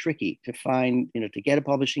always very tricky to find, to get a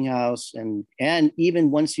publishing house, and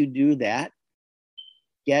even once you do that,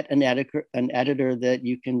 get an editor that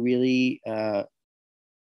you can really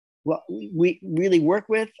we really work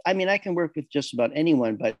with. I mean, I can work with just about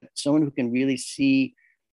anyone, but someone who can really see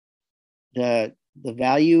the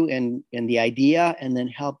value and the idea, and then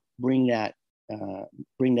help bring that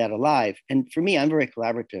alive. And for me, I'm very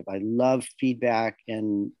collaborative. I love feedback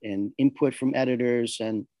and input from editors,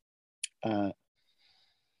 and the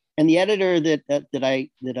editor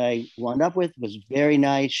that I wound up with was very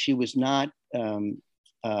nice. She was not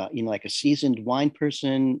like a seasoned wine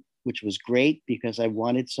person, which was great, because I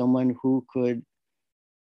wanted someone who could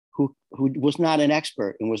who was not an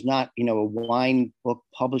expert and was not, you know, a wine book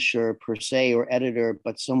publisher per se or editor,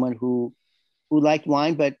 but someone who liked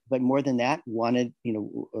wine, but more than that, wanted, you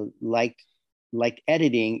know, liked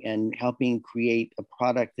editing and helping create a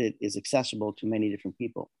product that is accessible to many different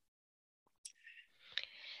people.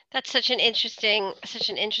 That's such an interesting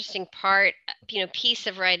part, piece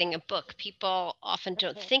of writing a book. People often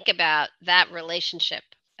don't think about that relationship.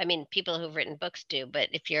 I mean, people who've written books do, but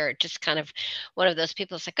if you're just kind of one of those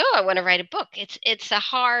people, it's like, oh, I want to write a book. It's a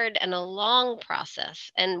hard and a long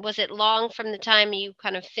process. And was it long from the time you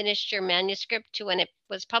kind of finished your manuscript to when it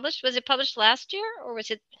was published? Was it published last year or was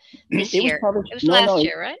it this It was year? published. It was No, last no.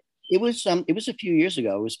 year, right? It was a few years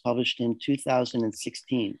ago. It was published in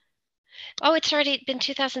 2016. Oh, it's already been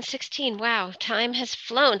 2016. Wow, time has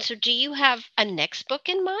flown. So, do you have a next book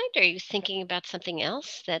in mind? Are you thinking about something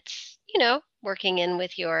else that's, working in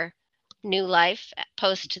with your new life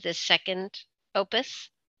post this second opus?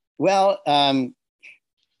 Well, I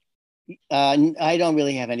don't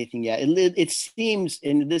really have anything yet. It seems,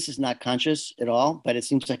 and this is not conscious at all, but it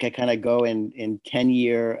seems like I kind of go in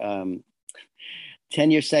 10-year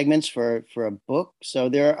segments for a book. So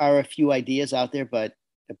there are a few ideas out there, but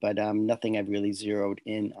nothing I've really zeroed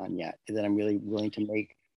in on yet that I'm really willing to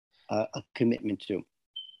make a commitment to.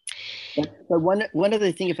 But one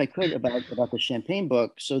other thing, if I could, about the Champagne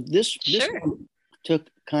book. So this Sure. one took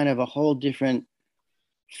kind of a whole different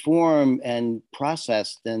form and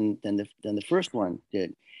process than the first one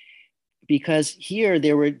did, because here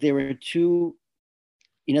there were two.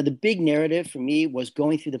 You know, the big narrative for me was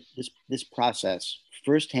going through this process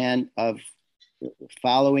firsthand of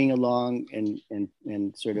following along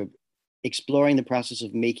and sort of exploring the process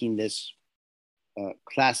of making this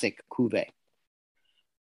classic cuvee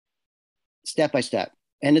step by step.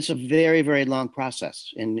 And it's a very, very long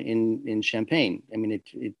process in Champagne. I mean,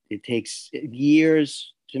 it takes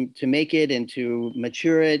years to make it and to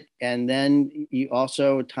mature it. And then you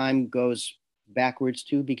also, time goes backwards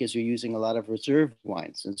too, because you're using a lot of reserve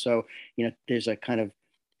wines. And so, you know, there's a kind of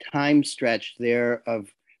time stretch there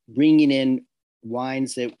of bringing in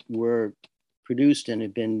wines that were produced and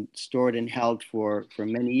have been stored and held for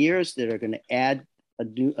many years that are going to add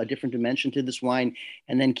a different dimension to this wine,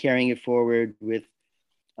 and then carrying it forward with,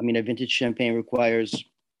 I mean, a vintage Champagne requires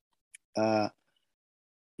at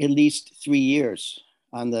least 3 years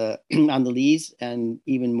on the on the lees, and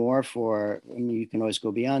even more for, I mean, you can always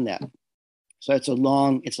go beyond that. So it's a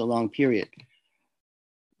long period.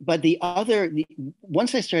 But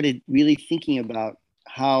once I started really thinking about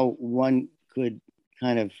how one could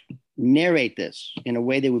kind of narrate this in a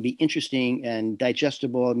way that would be interesting and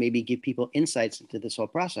digestible, and maybe give people insights into this whole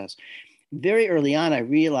process, very early on, I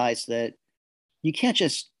realized that you can't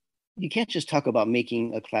just talk about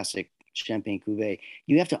making a classic Champagne cuvee.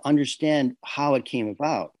 You have to understand how it came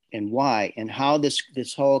about and why, and how this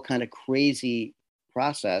whole kind of crazy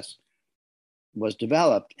process was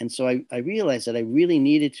developed. And so I realized that I really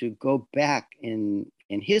needed to go back in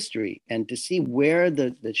history and to see where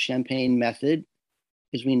the Champagne method,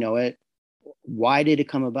 as we know it, why did it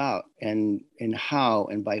come about, and how,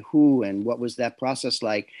 and by who, and what was that process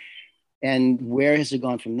like, and where has it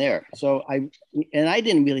gone from there. So I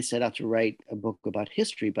didn't really set out to write a book about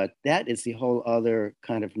history, but that is the whole other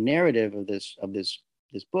kind of narrative of this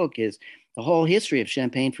book, is the whole history of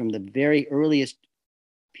Champagne from the very earliest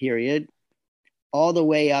period all the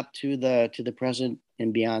way up to the present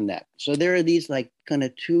and beyond that. So there are these like kind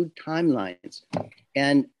of two timelines,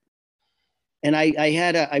 and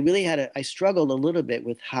I struggled a little bit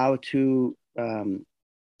with how to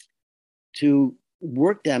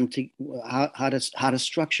work them, to how to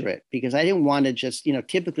structure it, because I didn't want to just, you know,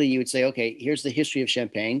 typically you would say, okay, here's the history of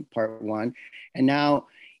Champagne, part one, and now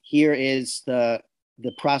here is the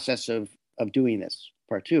process of doing this,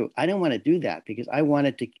 part two. I didn't want to do that, because I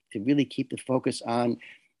wanted to really keep the focus on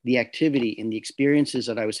the activity and the experiences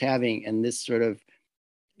that I was having, and this sort of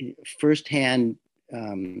firsthand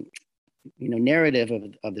narrative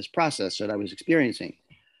of this process that I was experiencing.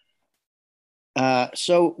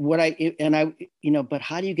 So but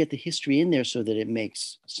how do you get the history in there so that it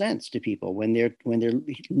makes sense to people when they're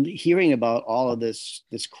hearing about all of this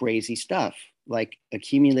crazy stuff, like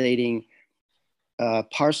accumulating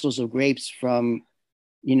parcels of grapes from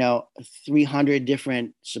 300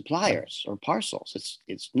 different suppliers or parcels.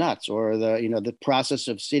 It's nuts. Or the process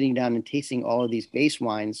of sitting down and tasting all of these base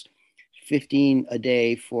wines, 15 a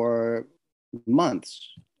day for months.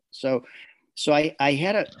 So I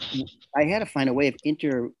had to find a way of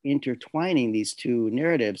intertwining these two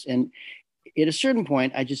narratives. And at a certain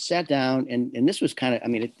point, I just sat down, and this was kind of, I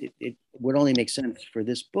mean, it would only make sense for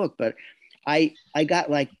this book, but I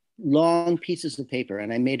got like long pieces of paper,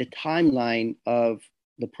 and I made a timeline of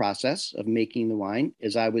the process of making the wine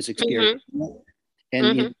as I was Mm-hmm. experiencing it, and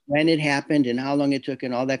Mm-hmm. when it happened and how long it took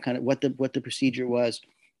and all that kind of what the procedure was.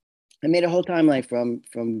 I made a whole timeline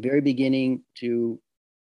from very beginning to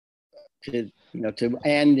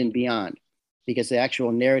end and beyond, because the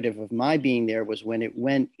actual narrative of my being there was when it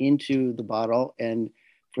went into the bottle and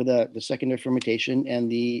for the secondary fermentation and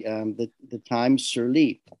the time sur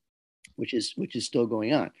lie, which is still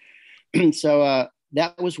going on. So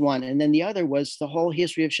that was one, and then the other was the whole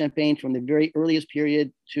history of Champagne from the very earliest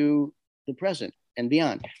period to the present and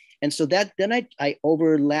beyond. And so that then I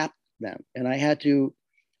overlapped them, and I had to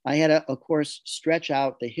of course stretch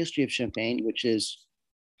out the history of Champagne, which is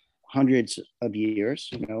hundreds of years,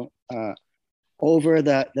 over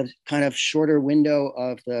the kind of shorter window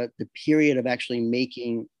of the period of actually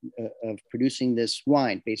making of producing this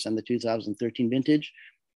wine based on the 2013 vintage,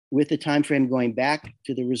 with the time frame going back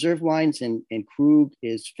to the reserve wines. And Krug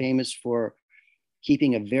is famous for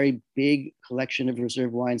keeping a very big collection of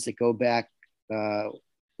reserve wines that go back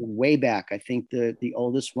way back. I think the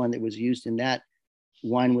oldest one that was used in that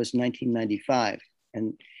wine was 1995,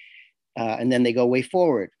 and then they go way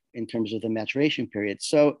forward in terms of the maturation period.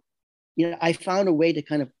 So, I found a way to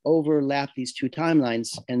kind of overlap these two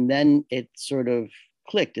timelines, and then it sort of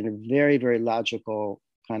clicked in a very, very logical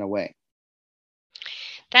kind of way.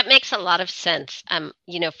 That makes a lot of sense.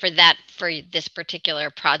 For this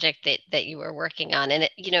particular project that you were working on, and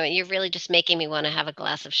you're really just making me want to have a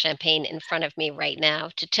glass of champagne in front of me right now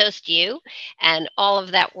to toast you and all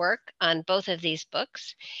of that work on both of these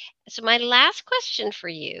books. So my last question for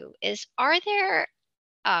you is: are there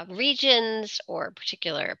regions or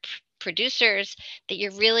particular producers that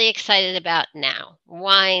you're really excited about now,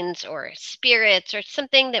 wines or spirits, or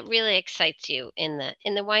something that really excites you in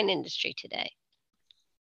the wine industry today?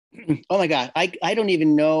 Oh my God, I don't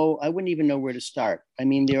even know. I wouldn't even know where to start. I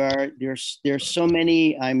mean, there's so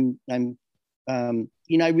many. I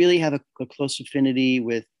really have a close affinity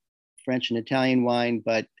with French and Italian wine,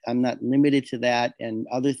 but I'm not limited to that, and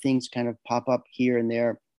other things kind of pop up here and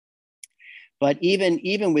there. But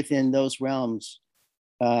even within those realms,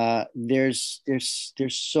 there's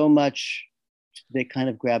so much that kind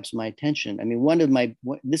of grabs my attention. I mean,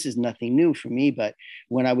 this is nothing new for me, but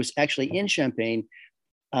when I was actually in Champagne,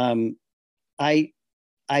 I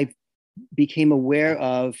became aware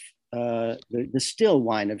of the still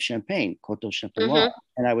wine of Champagne, Coteaux Champenois,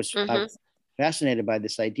 and I was fascinated by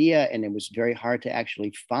this idea, and it was very hard to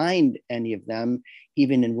actually find any of them,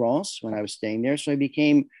 even in Reims when I was staying there. So I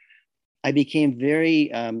became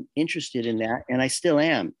very interested in that, and I still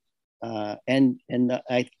am. I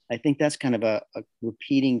think that's kind of a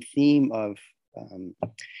repeating theme of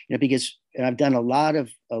because I've done a lot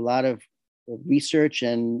of research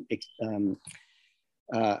and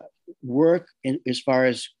work as far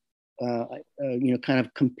as kind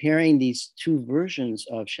of comparing these two versions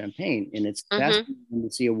of Champagne, and it's fascinating to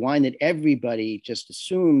see a wine that everybody just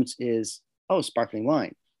assumes is sparkling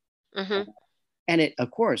wine. And it, of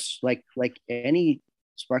course, like any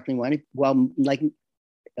sparkling wine,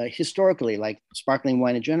 historically, like sparkling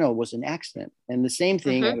wine in general, was an accident. And the same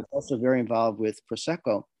thing, I was also very involved with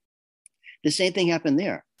Prosecco. The same thing happened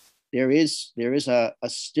there. There is a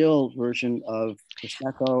still version of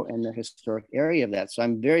Prosecco in the historic area of that. So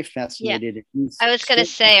I'm very fascinated. Yeah. I was going to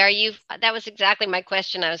say, that was exactly my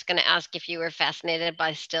question. I was going to ask if you were fascinated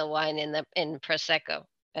by still wine in Prosecco.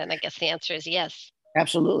 And I guess the answer is yes.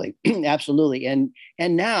 Absolutely. Absolutely. And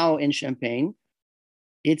now in Champagne,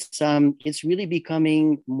 it's really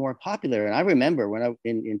becoming more popular. And I remember when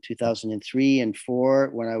in 2003 and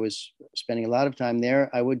 2004, when I was spending a lot of time there,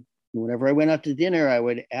 whenever I went out to dinner, I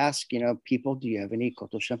would ask, people, do you have any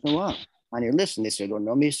Coteaux Champenois on your list? And they said, oh,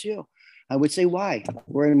 no, monsieur. I would say, why?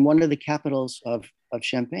 We're in one of the capitals of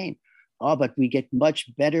Champagne. Oh, but we get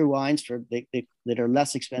much better wines that are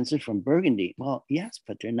less expensive from Burgundy. Well, yes,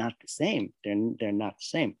 but they're not the same. They're not the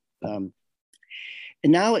same. And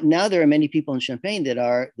now there are many people in Champagne that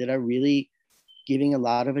are really giving a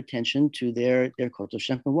lot of attention to their Coteaux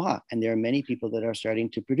Champenois, and there are many people that are starting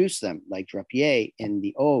to produce them, like Drapier in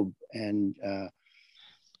the Aube, and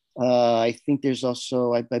I think there's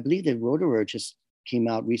also I believe that Roederer just came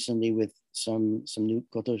out recently with some new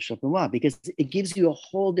Coteaux Champenois, because it gives you a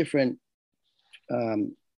whole different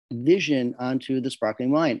vision onto the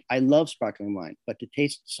sparkling wine. I love sparkling wine, but to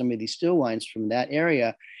taste some of these still wines from that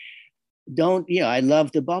area, I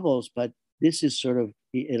love the bubbles, but this is sort of,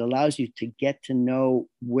 it allows you to get to know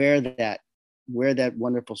where that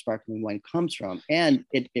wonderful sparkling wine comes from. And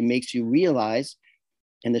it makes you realize,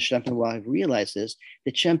 and the Champenois have realized this,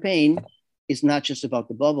 that Champagne is not just about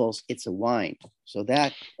the bubbles; it's a wine. So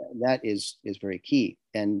that is very key.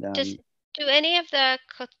 And Do any of the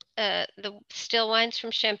still wines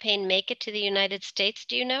from Champagne make it to the United States?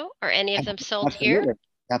 Do you know? Are any of them sold here?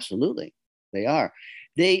 Absolutely, they are.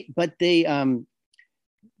 But they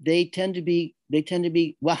tend to be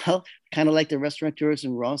well, kind of like the restaurateurs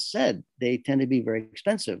in Ross said, they tend to be very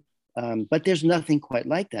expensive. But there's nothing quite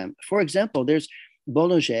like them. For example, there's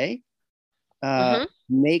Bollinger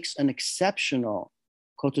makes an exceptional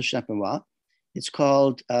Coteau Champenois. It's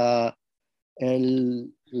called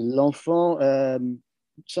L'Enfant,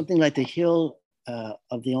 something like the Hill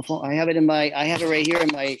of the Enfant. I have it right here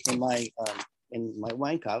in my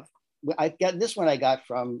wine cup. I got this one. I got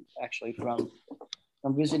from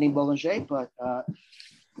visiting Bollinger, but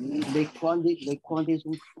Les Coins des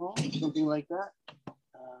Enfants, something like that.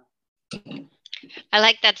 I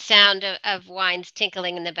like that sound of wines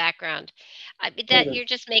tinkling in the background. You're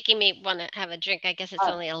just making me want to have a drink. I guess it's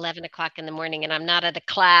only 11 o'clock in the morning, and I'm not at a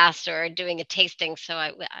class or doing a tasting, so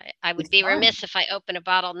I would be remiss if I open a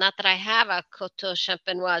bottle. Not that I have a Coteau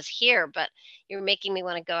Champenoise here, but you're making me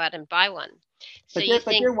want to go out and buy one. So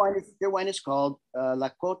your wine is called La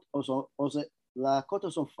Côte aux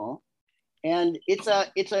Enfants, and it's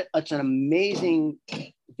an amazing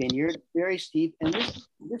vineyard, very steep, and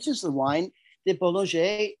this is the wine. The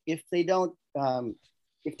Bollinger, if they're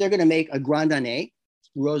going to make a Grand Année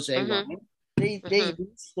rosé wine, they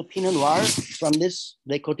use the Pinot Noir from this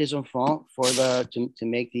Les Côtes des Enfants to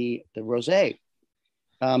make the rosé.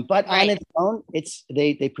 But on its own,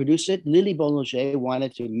 they produce it. Lily Bollinger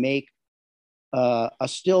wanted to make a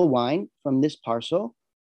still wine from this parcel,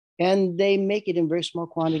 and they make it in very small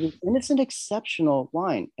quantities, and it's an exceptional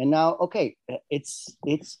wine. And now, okay, it's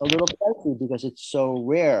a little pricey because it's so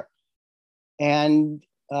rare. And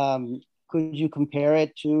could you compare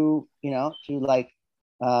it to like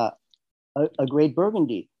a great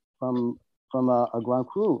Burgundy from a Grand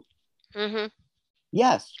Cru? Mm-hmm.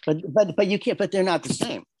 Yes, but you can't. But they're not the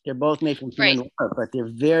same. They're both made from Pinot Noir, but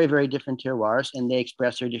they're very, very different terroirs, and they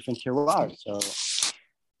express their different terroirs. So.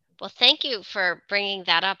 Well, thank you for bringing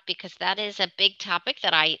that up, because that is a big topic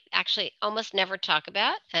that I actually almost never talk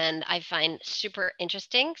about, and I find super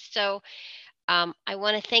interesting. So I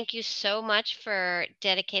want to thank you so much for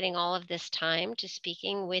dedicating all of this time to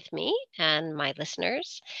speaking with me and my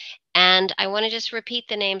listeners. And I want to just repeat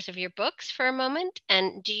the names of your books for a moment.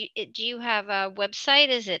 And do you have a website?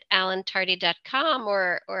 Is it alantardy.com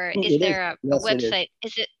or is there a website?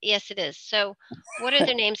 Is it? Yes, it is. So what are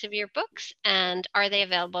the names of your books, and are they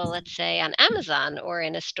available, let's say, on Amazon or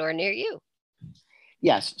in a store near you?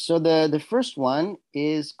 Yes. So the first one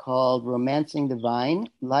is called Romancing the Vine: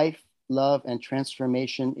 Life, Love, and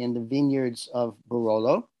Transformation in the Vineyards of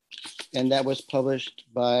Barolo. And that was published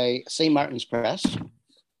by St. Martin's Press.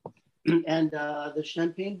 And the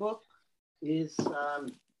Champagne book is,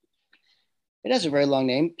 it has a very long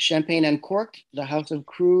name, Champagne Uncorked: The House of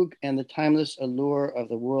Krug and the Timeless Allure of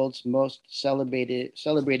the World's Most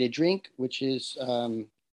Celebrated Drink, which is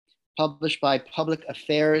published by Public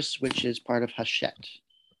Affairs, which is part of Hachette.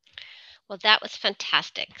 Well, that was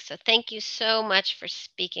fantastic. So thank you so much for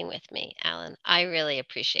speaking with me, Alan. I really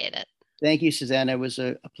appreciate it. Thank you, Susanna. It was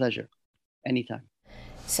a pleasure. Anytime.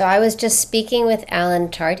 So I was just speaking with Alan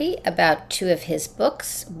Tardy about two of his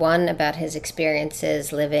books, one about his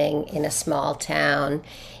experiences living in a small town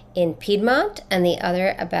in Piedmont, and the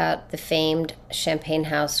other about the famed Champagne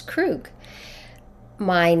House Krug.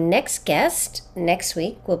 My next guest next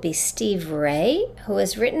week will be Steve Ray, who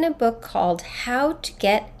has written a book called How to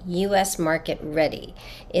Get U.S. Market Ready.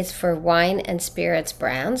 It's for wine and spirits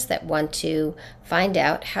brands that want to find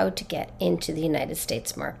out how to get into the United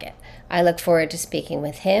States market. I look forward to speaking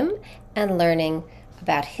with him and learning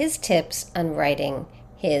about his tips on writing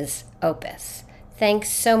his opus. Thanks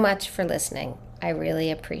so much for listening. I really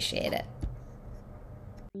appreciate it.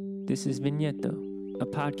 This is Vigneto, a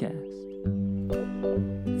podcast.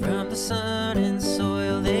 From the sun and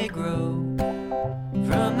soil they grow,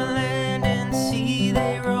 from the land and sea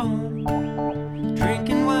they roam.